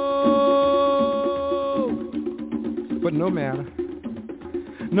 But no matter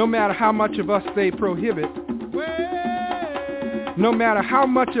how much of us they prohibit, no matter how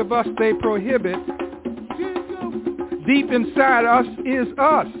much of us they prohibit, deep inside us is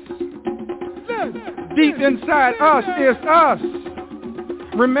us. Deep inside us is us.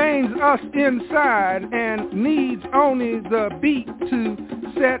 Remains us inside and needs only the beat to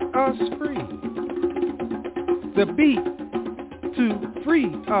set us free. The beat to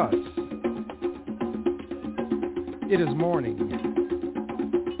free us. It is morning,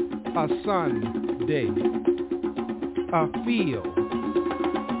 a Sunday, a field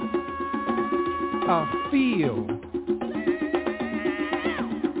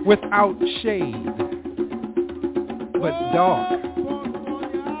without shade, but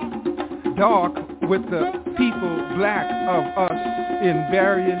dark with the people black of us in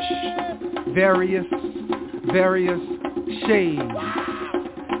various shades,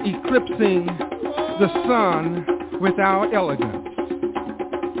 eclipsing the sun with our elegance.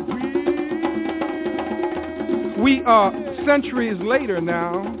 We are centuries later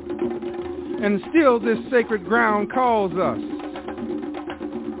now, and still this sacred ground calls us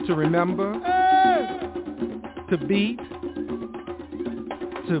to remember, to beat,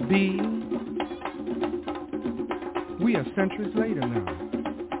 to be. We are centuries later now,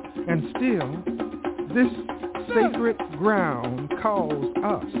 and still this sacred ground calls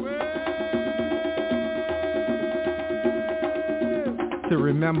us to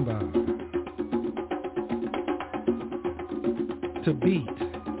remember, to beat,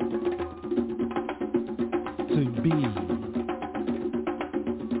 to be.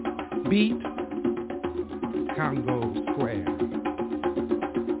 Beat Congo Square.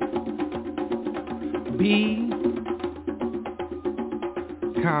 Be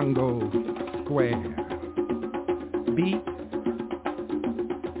Congo Square. Beat,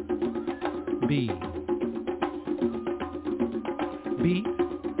 be. Beat,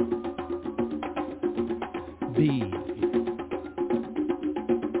 be.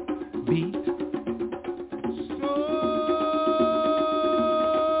 Beat,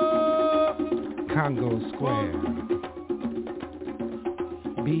 Congo Square.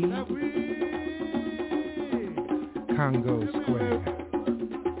 Be Congo Square.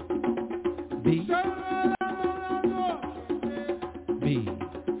 Be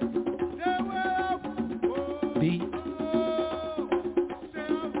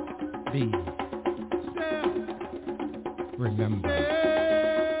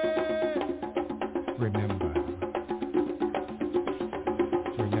remember.